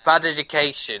 Bad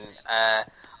Education,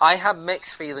 I had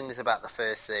mixed feelings about the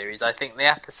first series. I think the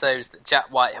episodes that Jack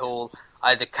Whitehall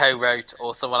either co-wrote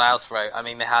or someone else wrote, I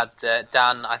mean, they had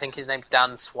Dan, I think his name's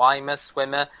Dan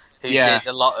Swimmer, who did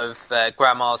a lot of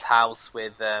Grandma's House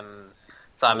with...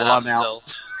 Simon Amstel,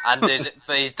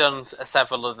 but he's done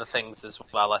several other things as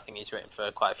well. I think he's written for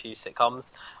quite a few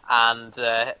sitcoms. And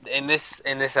in this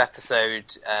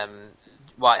episode,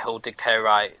 Whitehall did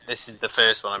co-write. This is the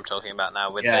first one I'm talking about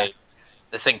now with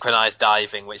the synchronized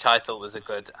diving, which I thought was a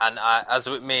good. And as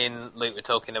me and Luke were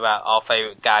talking about, our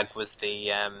favourite gag was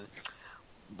the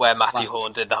where Matthew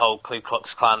Horn did the whole Ku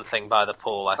Klux Klan thing by the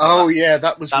pool. That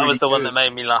was really the good. one that made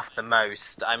me laugh the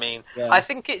most. I mean, I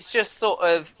think it's just sort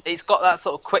of, it's got that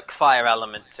sort of quick fire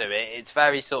element to it. It's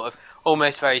very sort of,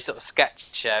 almost very sort of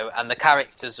sketch show, and the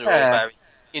characters are all very,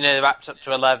 they're wrapped up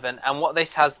to 11. And what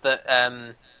this has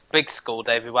that Big School,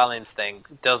 David Welling's thing,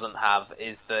 doesn't have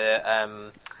is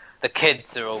the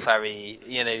kids are all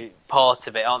very, part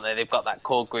of it, aren't they? They've got that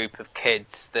core group of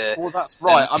kids. Well, that's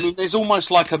right. I mean, there's almost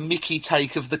like a Mickey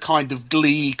take of the kind of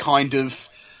Glee kind of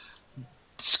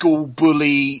school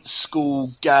bully, school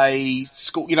gay,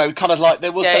 school, kind of like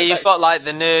there was... Yeah, you've got like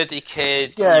the nerdy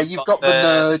kids. Yeah, you've got the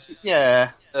nerd,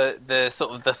 yeah. The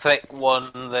sort of the thick one,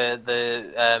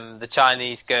 the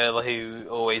Chinese girl who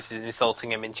always is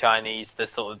insulting him in Chinese, the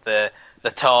sort of the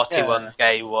tarty one,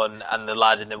 gay one, and the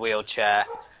lad in the wheelchair.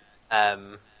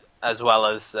 As well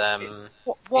as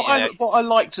what I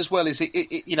liked as well is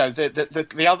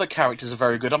the other characters are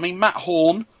very good. I mean, Matt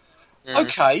Horn,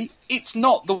 okay, it's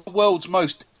not the world's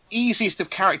most easiest of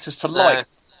characters to like.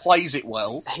 Plays it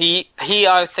well. He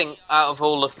I think out of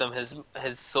all of them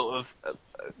has sort of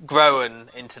grown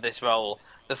into this role.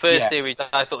 The first series,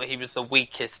 I thought he was the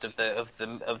weakest of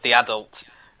the adult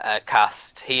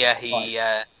cast. Here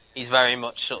he's very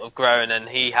much sort of grown, and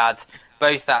he had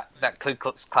both that Ku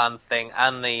Klux Klan thing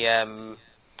and the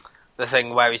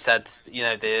thing where he said,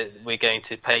 we're going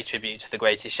to pay tribute to the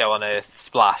greatest show on earth,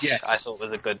 Splash. Yes. I thought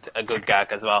was a good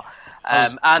gag as well.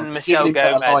 And Michelle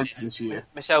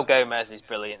Gomez is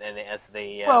brilliant in it as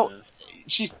the.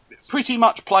 She's pretty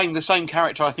much playing the same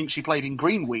character I think she played in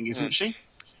Green Wing, isn't she?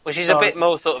 Well, she's a bit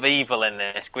more sort of evil in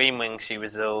this. Green Wing, she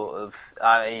was sort of.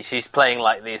 She's playing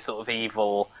like the sort of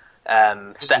evil.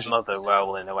 Stepmother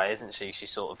role in a way, isn't she? She's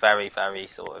sort of very, very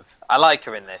sort of. I like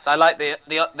her in this. I like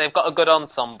they've got a good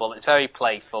ensemble. It's very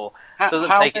playful. Doesn't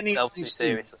take itself too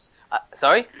seriously.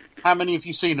 Sorry? How many have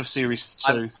you seen of Series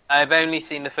 2? I've only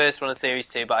seen the first one of Series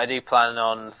 2, but I do plan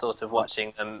on sort of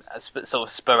watching them sort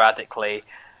of sporadically.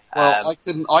 Well,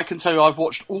 I can tell you I've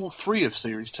watched all 3 of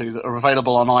Series 2 that are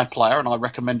available on iPlayer, and I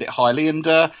recommend it highly. And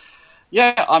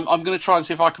Yeah, I'm going to try and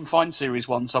see if I can find Series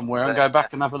 1 somewhere and go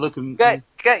back and have a look. And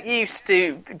Get used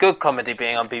to good comedy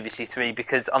being on BBC Three,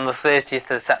 because on the 30th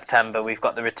of September we've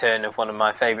got the return of one of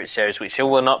my favourite shows, which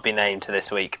will not be named this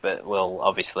week, but will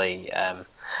obviously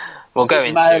we'll go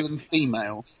into male and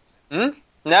female.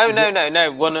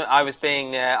 No. One, I was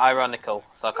being ironical,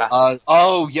 sarcastic.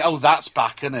 That's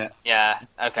back, isn't it? Yeah.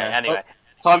 Okay. Anyway.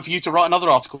 Time for you to write another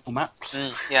article, Matt.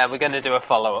 Yeah, we're going to do a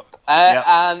follow-up.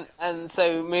 And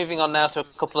so moving on now to a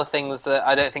couple of things that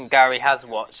I don't think Gary has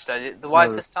watched. The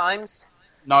Wipers Times?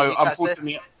 No,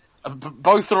 unfortunately,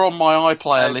 both are on my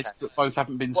iPlayer list, but both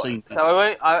haven't been seen. So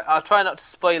I'll try not to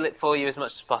spoil it for you as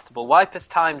much as possible. Wipers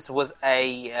Times was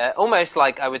almost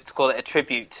like I would call it a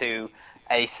tribute to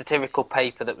a satirical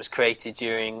paper that was created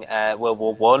during World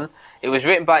War One. It was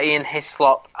written by Ian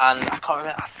Hislop, and I can't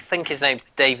remember. I think his name's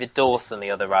David Dawson,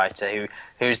 the other writer,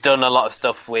 who's done a lot of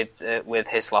stuff with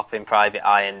Hislop in Private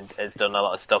Eye, and has done a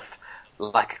lot of stuff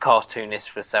like a cartoonist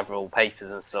for several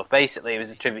papers and stuff. Basically, it was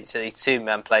a tribute to these two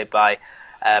men played by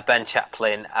Ben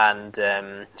Chaplin and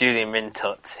Julian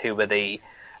Rintut, who were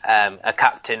a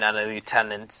captain and a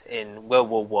lieutenant in World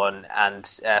War One, and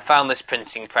found this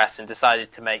printing press and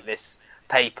decided to make this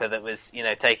paper that was,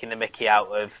 taking the mickey out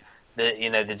of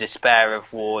the despair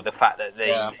of war, the fact that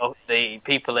the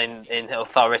people in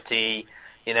authority,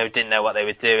 didn't know what they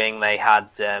were doing. They had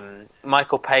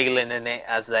Michael Palin in it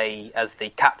as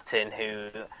the captain who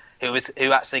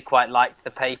actually quite liked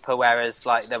the paper, whereas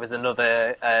like there was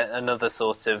another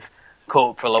sort of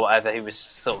corporal or whatever who was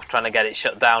sort of trying to get it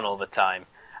shut down all the time.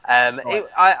 Right.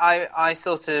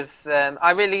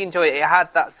 I really enjoyed it. It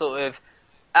had that sort of.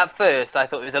 At first, I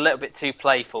thought it was a little bit too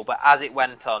playful, but as it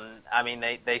went on, I mean,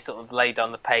 they sort of laid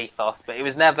on the pathos, but it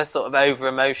was never sort of over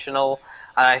emotional.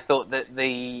 And I thought that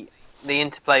the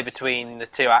interplay between the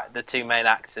two main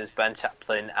actors, Ben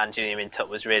Chaplin and Julian Rintut,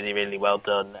 was really, really well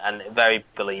done and very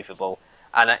believable.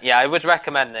 And I would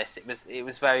recommend this. It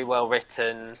was very well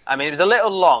written. I mean, it was a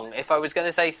little long. If I was going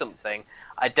to say something,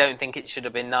 I don't think it should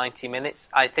have been 90 minutes.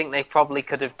 I think they probably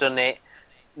could have done it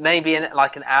maybe in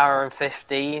like an hour and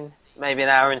 15. Maybe an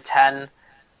hour and 10,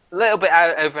 a little bit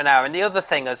over an hour. And the other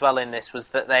thing as well in this was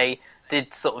that they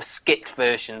did sort of skit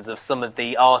versions of some of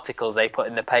the articles they put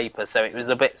in the paper, so it was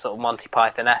a bit sort of Monty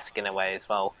Python-esque in a way as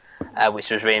well,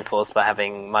 which was reinforced by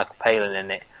having Michael Palin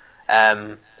in it.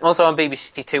 Also on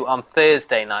BBC Two on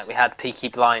Thursday night we had Peaky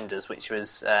Blinders, which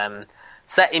was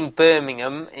set in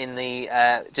Birmingham in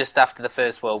the just after the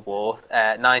First World War,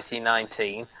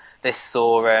 1919. This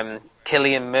saw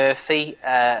Cillian Murphy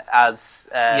as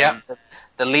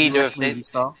the leader of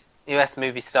the US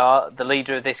movie star, the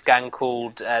leader of this gang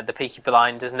called the Peaky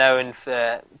Blinders,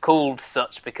 called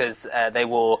such because they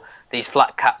wore these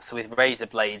flat caps with razor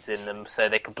blades in them, so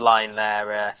they could blind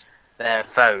their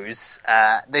foes.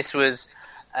 This was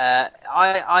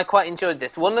I quite enjoyed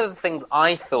this. One of the things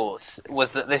I thought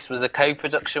was that this was a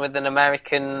co-production with an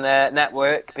American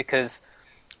network because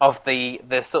of the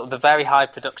sort of the very high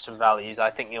production values.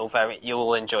 I think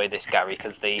you'll enjoy this, Gary,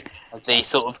 because the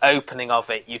sort of opening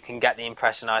of it, you can get the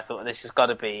impression. I thought this has got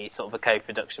to be sort of a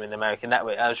co-production with the American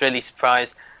network. I was really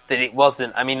surprised that it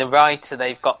wasn't. I mean, the writer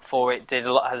they've got for it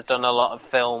has done a lot of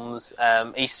films,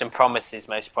 Eastern Promises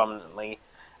most prominently,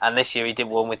 and this year he did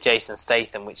one with Jason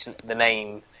Statham, which the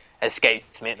name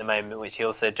escapes me at the moment, which he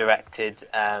also directed.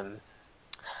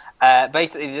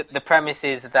 Basically, the premise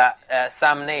is that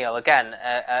Sam Neill, again,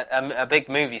 a big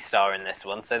movie star in this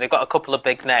one, so they've got a couple of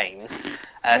big names.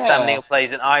 Sam Neill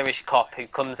plays an Irish cop who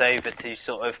comes over to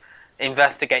sort of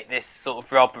investigate this sort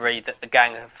of robbery that the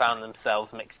gang have found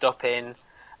themselves mixed up in,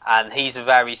 and he's a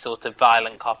very sort of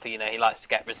violent cop. He likes to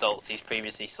get results. He's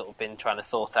previously sort of been trying to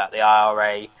sort out the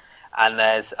IRA, and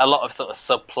there's a lot of sort of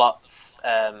subplots,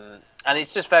 and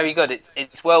it's just very good.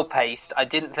 It's well paced. I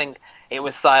didn't think it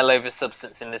was style over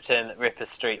substance in the term that Ripper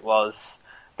Street was.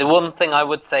 The one thing I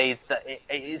would say is that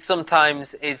it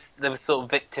sometimes is the sort of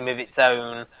victim of its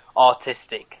own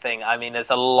artistic thing. I mean, there's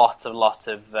a lot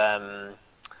of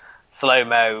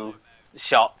slow-mo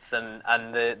shots,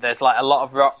 and there's like a lot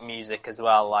of rock music as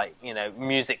well, like,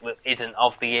 music that isn't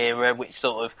of the era, which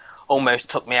sort of almost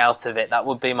took me out of it. That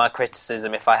would be my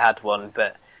criticism if I had one,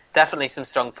 but definitely some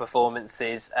strong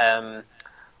performances.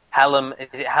 Helen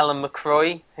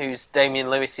McCroy, who's Damian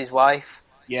Lewis's wife,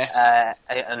 yes,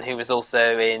 and who was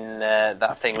also in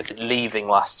that thing with Leaving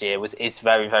last year, is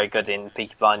very, very good in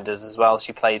Peaky Blinders as well.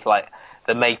 She plays like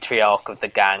the matriarch of the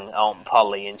gang, Aunt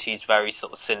Polly, and she's very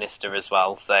sort of sinister as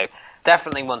well. So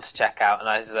definitely one to check out, and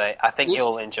I think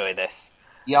you'll enjoy this.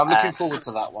 Yeah, I'm looking forward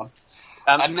to that one.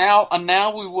 And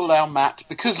now we will allow Matt,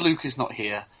 because Luke is not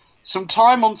here, some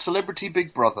time on Celebrity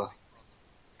Big Brother.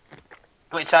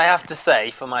 which I have to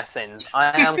say, for my sins,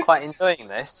 I am quite enjoying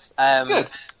this.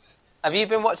 Good. Have you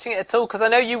been watching it at all? Because I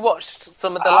know you watched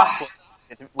some of the last one.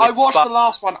 I watched the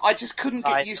last one. I just couldn't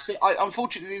get used to it.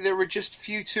 Unfortunately, there were just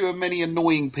few too many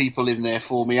annoying people in there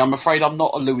for me. I'm afraid I'm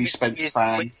not a Louis Spence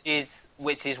fan.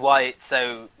 Which is why it's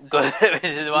so good.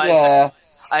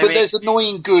 But there's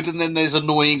annoying good, and then there's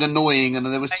annoying, and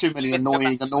then there was too many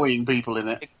annoying people in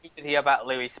it. I agree with you about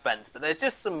Louis Spence, but there's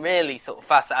just some really sort of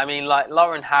fascinating. I mean, like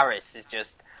Lauren Harris is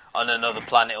just on another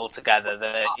planet altogether.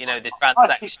 The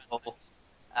transsexual.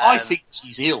 I think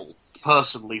she's ill,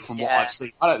 personally, from what I've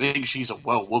seen. I don't think she's a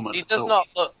well woman. She does not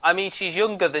look. I mean, she's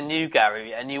younger than you,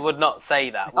 Gary, and you would not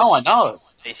say that. Oh, I know.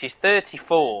 She's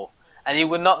 34, and you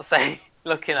would not say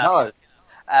looking at her.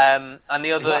 And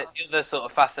the other sort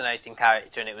of fascinating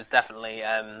character, and it was definitely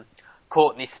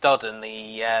Courtney Stodden.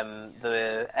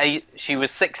 She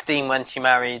was 16 when she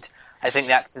married. I think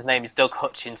the actor's name is Doug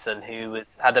Hutchinson, who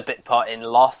had a bit part in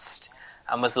Lost,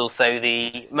 and was also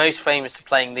the most famous for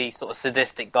playing the sort of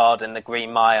sadistic guard in The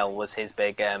Green Mile. Was his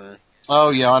big. Oh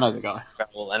yeah, I know the guy.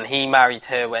 And he married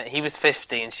her when he was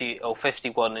 50 or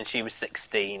 51, and she was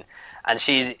 16. And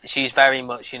she's very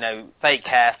much, fake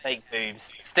hair, fake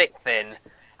boobs, stick thin,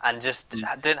 and just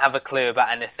didn't have a clue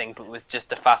about anything, but was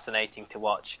just fascinating to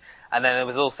watch. And then there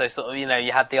was also sort of,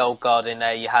 you had the old guard in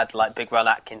there. You had like Big Ron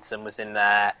Atkinson was in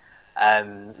there.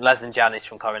 Les and Janice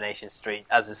from Coronation Street,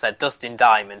 as I said, Dustin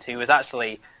Diamond, who was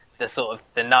actually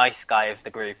the nice guy of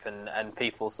the group, and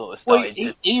people sort of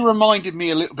started. He reminded me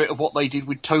a little bit of what they did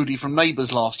with Toady from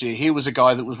Neighbours last year. He was a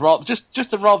guy that was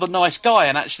just a rather nice guy,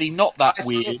 and actually not that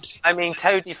weird. I mean,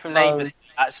 Toady from Neighbours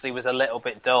actually was a little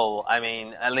bit dull. I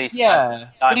mean, at least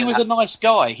but he was a nice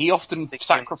guy. He often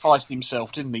sacrificed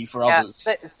himself, didn't he, for others?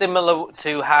 Similar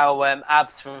to how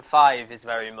Abs from Five is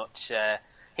very much.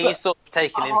 He's sort of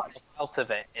taken himself out of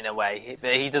it in a way.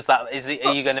 He does that.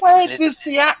 Are you going to? Where does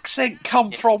the accent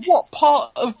come from? What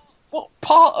part of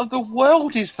the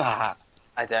world is that?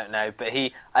 I don't know, but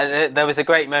there was a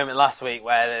great moment last week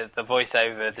where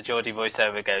the Geordie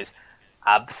voiceover goes,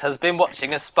 "Abs has been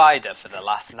watching a spider for the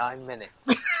last 9 minutes."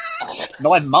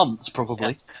 9 months,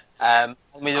 probably.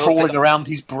 Crawling around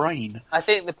his brain. I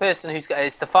think the person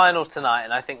it's the final tonight,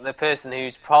 and I think the person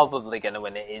who's probably going to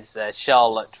win it is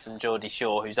Charlotte from Geordie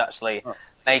Shore, who's actually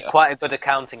made quite a good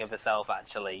accounting of herself,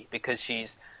 actually, because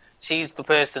she's the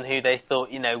person who they thought,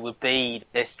 would be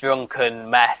this drunken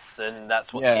mess, and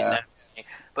that's what she's known.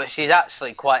 But she's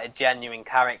actually quite a genuine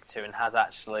character, and has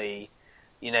actually,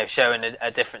 shown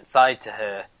a different side to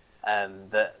her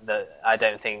that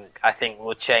I think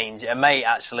will change. It may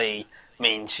actually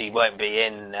mean she won't be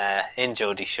in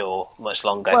Geordie Shore much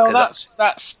longer. Well,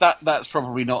 that's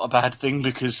probably not a bad thing,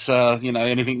 because any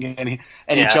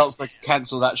chance they could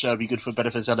cancel that show would be good for better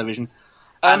for television.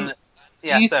 Do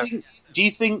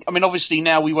you think? I mean, obviously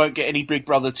now we won't get any Big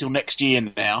Brother till next year.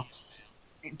 Now,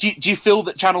 do you feel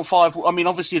that Channel 5? I mean,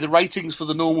 obviously the ratings for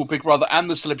the normal Big Brother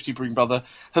and the Celebrity Big Brother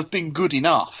have been good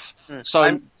enough. So,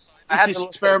 is this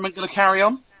experiment going to carry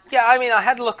on? Yeah, I mean, I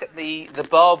had a look at the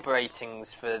Barb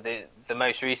ratings for the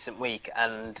most recent week,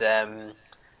 and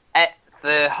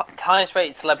the highest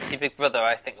rated Celebrity Big Brother,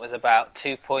 I think, was about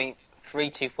 2.3,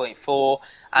 2.4,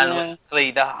 and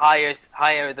actually the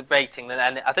higher the rating,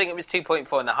 and I think it was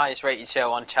 2.4, and the highest rated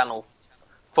show on Channel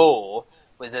 4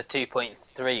 was a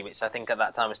 2.3, which I think at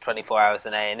that time was 24 Hours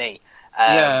in A&E.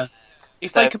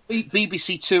 If they could beat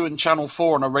BBC Two and Channel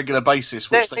 4 on a regular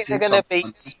basis, which they're going to beat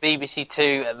BBC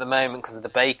Two at the moment because of the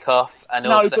Bake Off.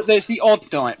 But there's the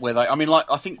odd night where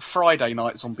I think Friday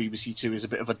nights on BBC Two is a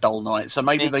bit of a dull night, so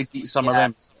maybe they beat some of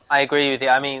them. I agree with you.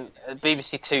 I mean,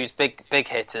 BBC Two's big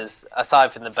hitters,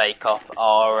 aside from the Bake Off,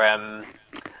 are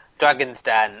Dragon's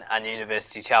Den and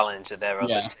University Challenge are their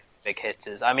other two big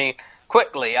hitters. I mean,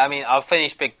 quickly, I'll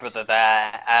finish Big Brother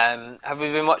there. Have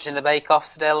we been watching the Bake Off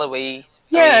still? Are we?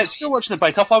 Yeah, still watching the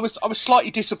Bake Off. I was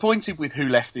slightly disappointed with who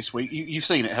left this week. You've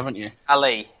seen it, haven't you?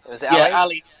 Ali. Was it Ali? Yeah,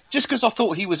 Ali. Just because I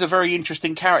thought he was a very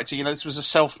interesting character. This was a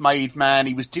self-made man.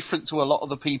 He was different to a lot of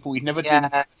the people. He'd never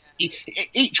done.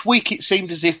 Each week it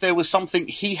seemed as if there was something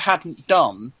he hadn't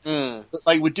done that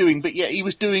they were doing, but yet he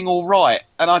was doing all right.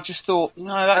 And I just thought,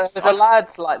 no, that's... There was a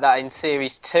lad like that in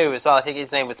Series 2 as well. I think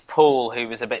his name was Paul, who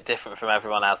was a bit different from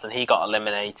everyone else, and he got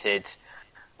eliminated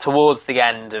towards the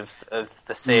end of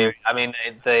the series. I mean,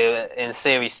 in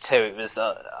Series 2, it was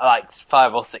like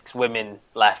 5 or 6 women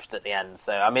left at the end.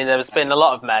 So, I mean, there's been a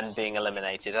lot of men being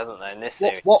eliminated, hasn't there, in this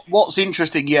series? What's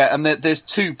interesting, and there's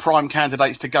 2 prime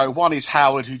candidates to go. One is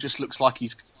Howard, who just looks like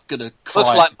he's going to cry.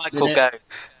 Looks like Michael Gove.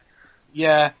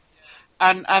 Yeah.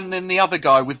 And then the other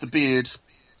guy with the beard.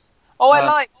 Oh, I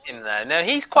like him though. No,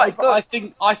 he's quite good.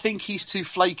 I think he's too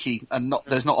flaky, and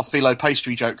there's not a phyllo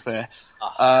pastry joke there.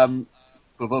 I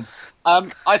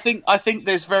think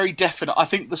there's very definite. I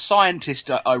think the scientist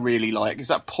I really like is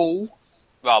that Paul.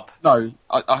 Rob. No,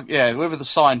 yeah, whoever the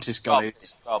scientist guy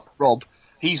is. Rob.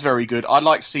 He's very good. I'd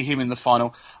like to see him in the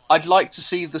final. I'd like to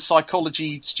see the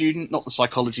psychology student, not the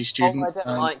psychology student. Oh, I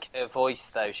don't like her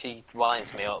voice though. She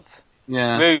winds me up.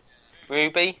 Yeah.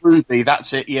 Ruby? Ruby,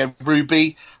 that's it, yeah,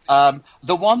 Ruby.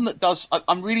 The one that does...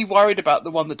 I'm really worried about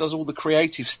the one that does all the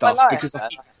creative stuff, because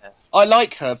I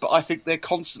like her, but I think they're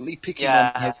constantly picking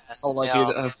on her, this whole idea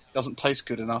that her doesn't taste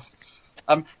good enough.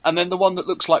 And then the one that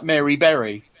looks like Mary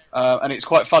Berry, and it's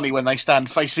quite funny when they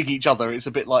stand facing each other. It's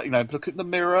a bit like, look at the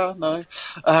mirror, no.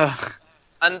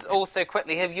 And also,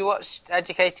 quickly, have you watched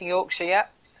Educating Yorkshire yet?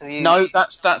 No,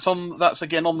 that's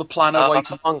again on the planner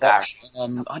waiting to watch.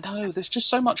 I know, there's just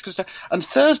so much. And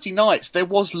Thursday nights, there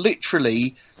was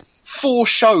literally 4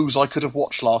 shows I could have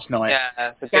watched last night. Yeah,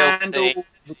 Scandal,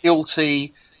 The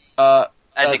Guilty,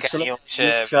 Educating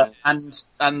Yorkshire,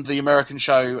 and the American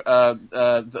show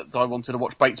that I wanted to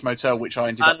watch, Bates Motel, which I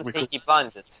ended up recording. Peaky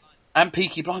Blinders. And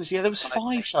Peaky Blinders, yeah, there was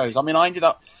 5 shows. I mean,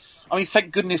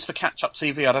 thank goodness for catch-up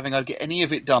TV. I don't think I'd get any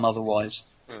of it done otherwise.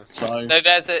 So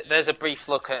there's a brief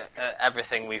look at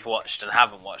everything we've watched and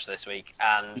haven't watched this week.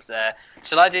 And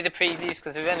shall I do the previews,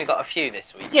 because we've only got a few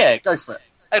this week? Yeah, go for it.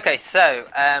 Okay, so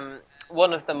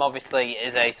one of them obviously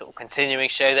is a sort of continuing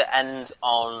show that ends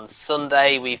on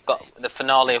Sunday. We've got the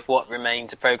finale of What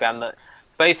Remains, a programme that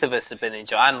both of us have been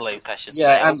enjoying, and Luke, I should say.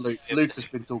 Yeah, and Luke. Luke has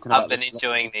been talking about this. I've been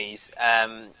enjoying these.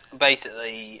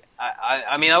 Basically,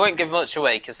 I mean, I won't give much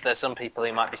away, because there's some people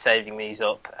who might be saving these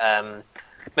up.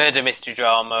 Murder mystery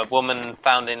drama, woman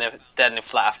found dead in a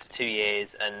flat after 2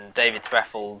 years, and David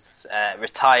Threffels,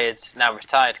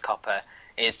 retired copper,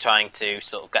 is trying to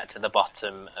sort of get to the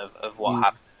bottom of what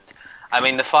happened. I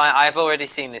mean, I've already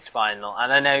seen this final,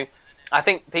 and I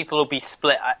think people will be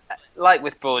split, like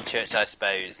with Broadchurch, I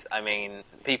suppose. I mean,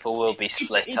 people will be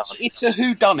split on. It's a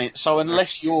whodunit, so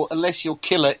unless your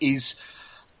killer is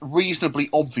reasonably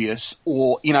obvious,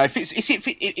 or if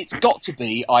it's got to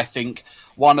be, I think,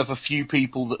 one of a few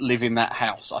people that live in that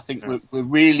house. I think we're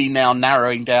really now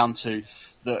narrowing down to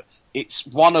that it's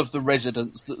one of the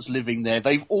residents that's living there.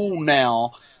 They've all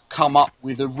now come up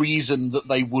with a reason that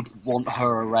they would want her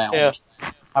around,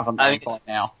 haven't they, by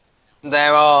now?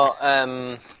 There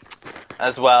are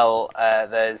as well.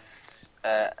 There's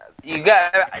you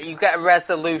get a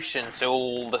resolution to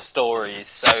all the stories.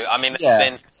 So I mean, there's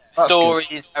been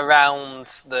stories around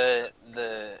the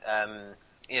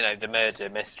murder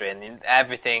mystery, and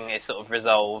everything is sort of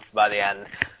resolved by the end.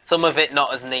 Some of it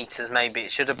not as neat as maybe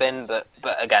it should have been, but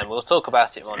again, we'll talk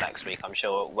about it more next week, I'm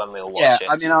sure, when we'll watch it.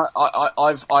 I mean,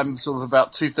 I'm sort of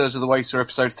about 2/3 of the way through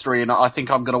episode 3, and I think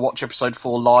I'm going to watch episode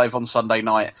 4 live on Sunday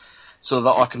night, so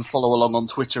that I can follow along on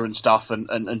Twitter and stuff,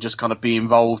 and just kind of be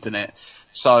involved in it.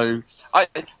 So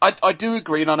I do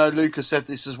agree, and I know Lucas said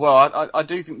this as well. I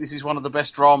do think this is one of the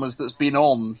best dramas that's been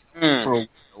on for a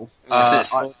while.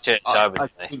 I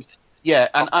would say. Yeah,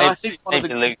 and I think one of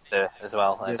the Luther as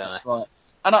well. I don't know. That's right.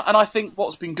 And I think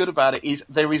what's been good about it is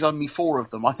there is only 4 of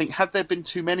them. I think had there been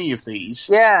too many of these,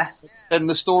 then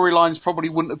the storylines probably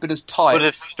wouldn't have been as tight. Would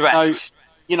have stretched.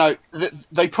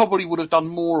 They probably would have done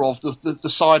more of the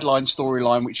sideline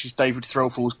storyline, which is David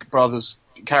Threlfall's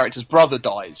character's brother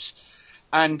dies.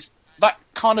 And that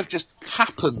kind of just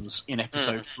happens in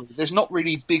episode 3. There's not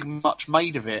really much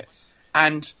made of it.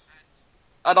 And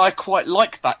I quite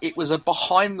like that. It was a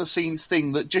behind-the-scenes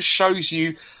thing that just shows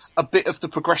you a bit of the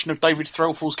progression of David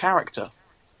Threlfall's character.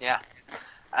 Yeah.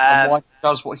 And why he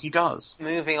does what he does.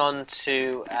 Moving on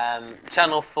to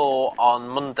Channel 4 on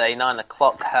Monday, 9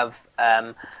 o'clock, have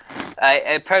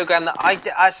a programme that I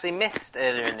actually missed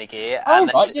earlier in the year. Oh,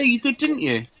 right, yeah, you did, didn't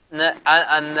you?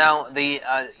 And now this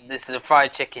is the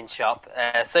fried chicken shop,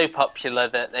 so popular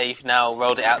that they've now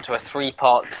rolled it out to a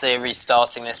 3-part series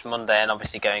starting this Monday and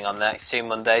obviously going on the next 2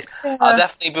 Mondays. Yeah.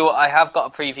 I have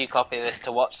got a preview copy of this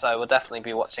to watch, so I will definitely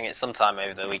be watching it sometime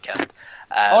over the weekend.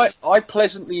 I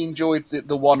pleasantly enjoyed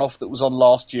the one-off that was on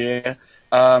last year.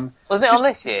 Wasn't it on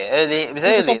this year? It was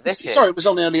earlier this year. Sorry, it was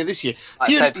on earlier this year.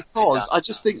 Purely because I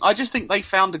just think they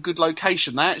found a good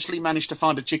location. They actually managed to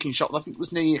find a chicken shop. I think it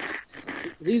was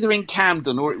either in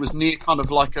Camden or it was near kind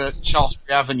of like a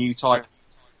Shaftesbury Avenue type.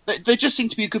 There just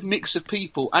seemed to be a good mix of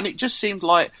people, and it just seemed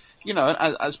like,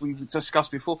 as we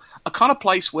discussed before, a kind of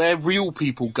place where real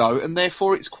people go, and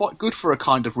therefore it's quite good for a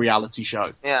kind of reality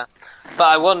show. Yeah, but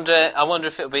I wonder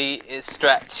if it'll be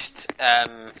stretched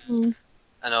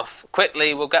enough.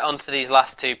 Quickly, we'll get on to these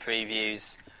last 2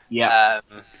 previews. Yeah.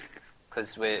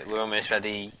 Because we're almost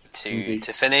ready to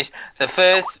finish. The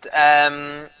first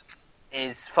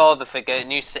is Father Figure, a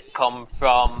new sitcom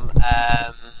from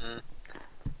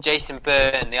Jason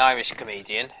Byrne, the Irish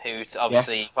comedian, who's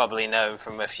obviously probably known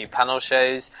from a few panel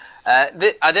shows.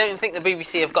 I don't think the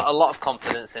BBC have got a lot of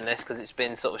confidence in this because it's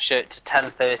been sort of shot to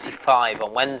 10:35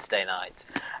 on Wednesday night.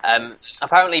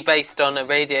 Apparently based on a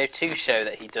Radio 2 show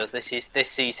that he does. This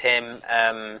sees him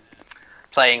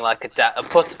playing like a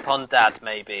put-upon dad,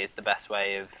 maybe, is the best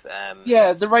way of...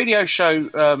 Yeah, the radio show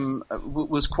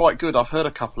was quite good. I've heard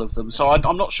a couple of them. So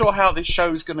I'm not sure how this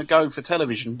show is going to go for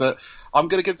television, but I'm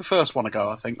going to give the first one a go,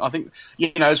 I think. I think,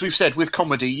 as we've said, with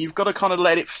comedy, you've got to kind of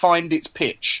let it find its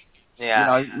pitch.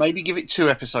 Yeah. Maybe give it 2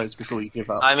 episodes before you give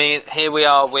up. I mean, here we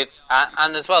are with...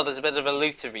 and as well, there's a bit of a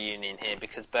Luther reunion here,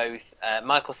 because both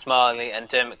Michael Smiley and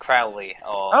Dermot Crowley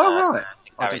are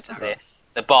characters here.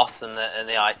 The boss and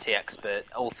the IT expert.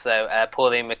 Also,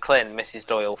 Pauline McLynn, Mrs.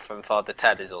 Doyle from Father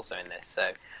Ted, is also in this.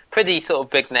 So, pretty sort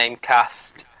of big name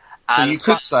cast. So you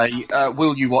could say,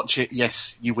 will you watch it?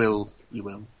 Yes, you will. You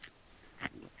will.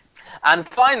 And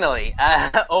finally,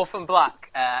 Orphan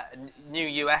Black, new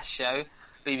US show.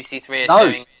 BBC Three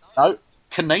No,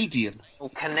 Canadian. Oh,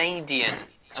 Canadian.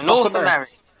 North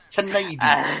American. Canadian.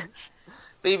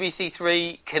 BBC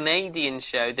Three Canadian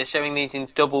show. They're showing these in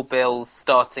double bills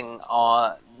starting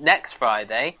next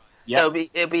Friday. Yep. So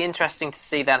it'll be interesting to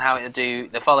see then how it'll do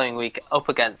the following week up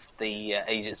against the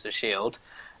Agents of S.H.I.E.L.D.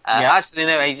 Actually,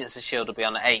 no, Agents of S.H.I.E.L.D. will be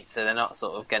on at 8, so they're not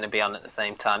sort of going to be on at the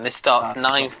same time. This starts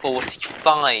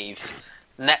 9:45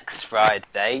 next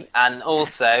Friday, and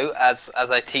also, as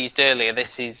I teased earlier,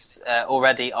 this is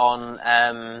already on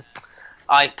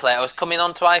iPlayer. I was coming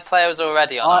on to iPlayer. I was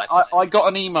already on iPlayer. I got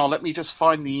an email. Let me just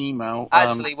find the email.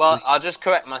 Actually, I'll just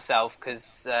correct myself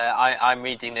because I'm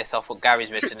reading this off what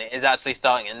Gary's written. It is actually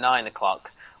starting at 9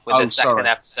 o'clock with the second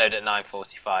episode at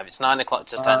 9:45. It's 9 o'clock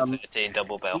to 10:30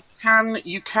 double bill.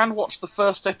 You can watch the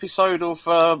first episode of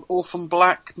Orphan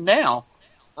Black now.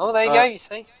 Oh, there you go. You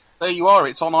see. There you are.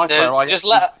 It's on iPlayer.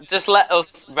 Just let us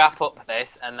wrap up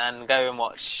this and then go and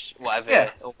watch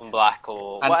whatever Orphan Black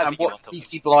or whatever and you watch want to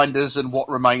Peaky Blinders and What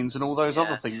Remains and all those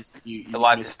other things. That you the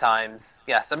Wildest Times.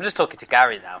 Yes, I'm just talking to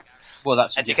Gary now. Well,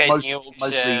 that's Education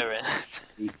mostly.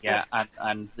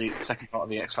 And the second part of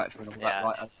the X Factor and all that.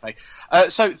 Right. Okay.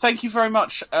 So thank you very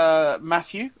much,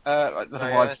 Matthew.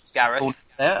 Gareth.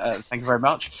 Thank you very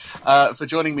much for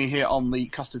joining me here on the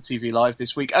Custard TV Live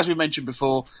this week. As we mentioned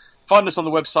before, find us on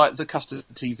the website,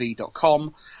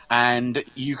 thecustardtv.com, and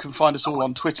you can find us all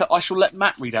on Twitter. I shall let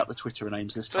Matt read out the Twitter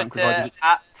names this time. Twitter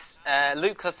at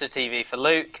Luke Custard TV for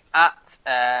Luke, at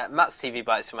Matt's TV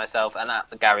Bites for myself, and at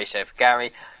The Gary Show for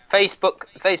Gary. Facebook,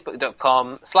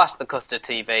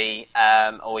 facebook.com/thecustardtv,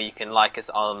 or you can like us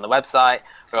on the website.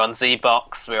 We're on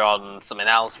ZBox, we're on something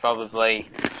else probably.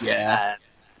 Yeah.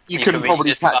 You can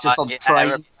probably catch us on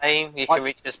train. You can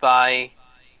reach us by...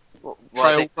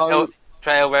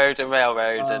 Trail Road and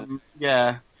Railroad.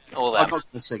 All that. I'm not going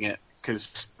to sing it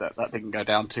because that didn't go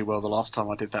down too well the last time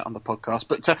I did that on the podcast.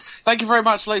 But thank you very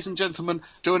much, ladies and gentlemen.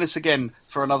 Join us again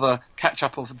for another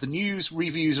catch-up of the news,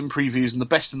 reviews and previews and the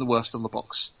best and the worst on the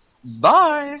box.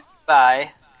 Bye!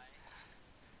 Bye.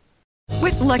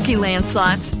 With Lucky Land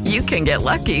Slots, you can get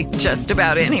lucky just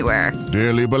about anywhere.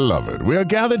 Dearly beloved, we are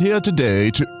gathered here today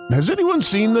to... Has anyone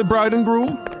seen the bride and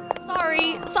groom?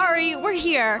 Sorry, we're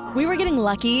here. We were getting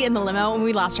lucky in the limo and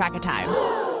we lost track of time.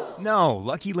 No,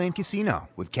 Lucky Land Casino,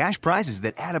 with cash prizes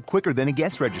that add up quicker than a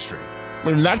guest registry.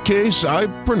 In that case, I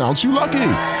pronounce you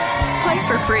lucky. Play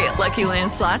for free at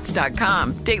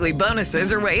LuckyLandSlots.com. Daily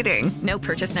bonuses are waiting. No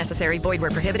purchase necessary. Void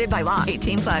where prohibited by law.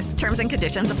 18+. Terms and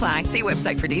conditions apply. See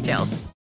website for details.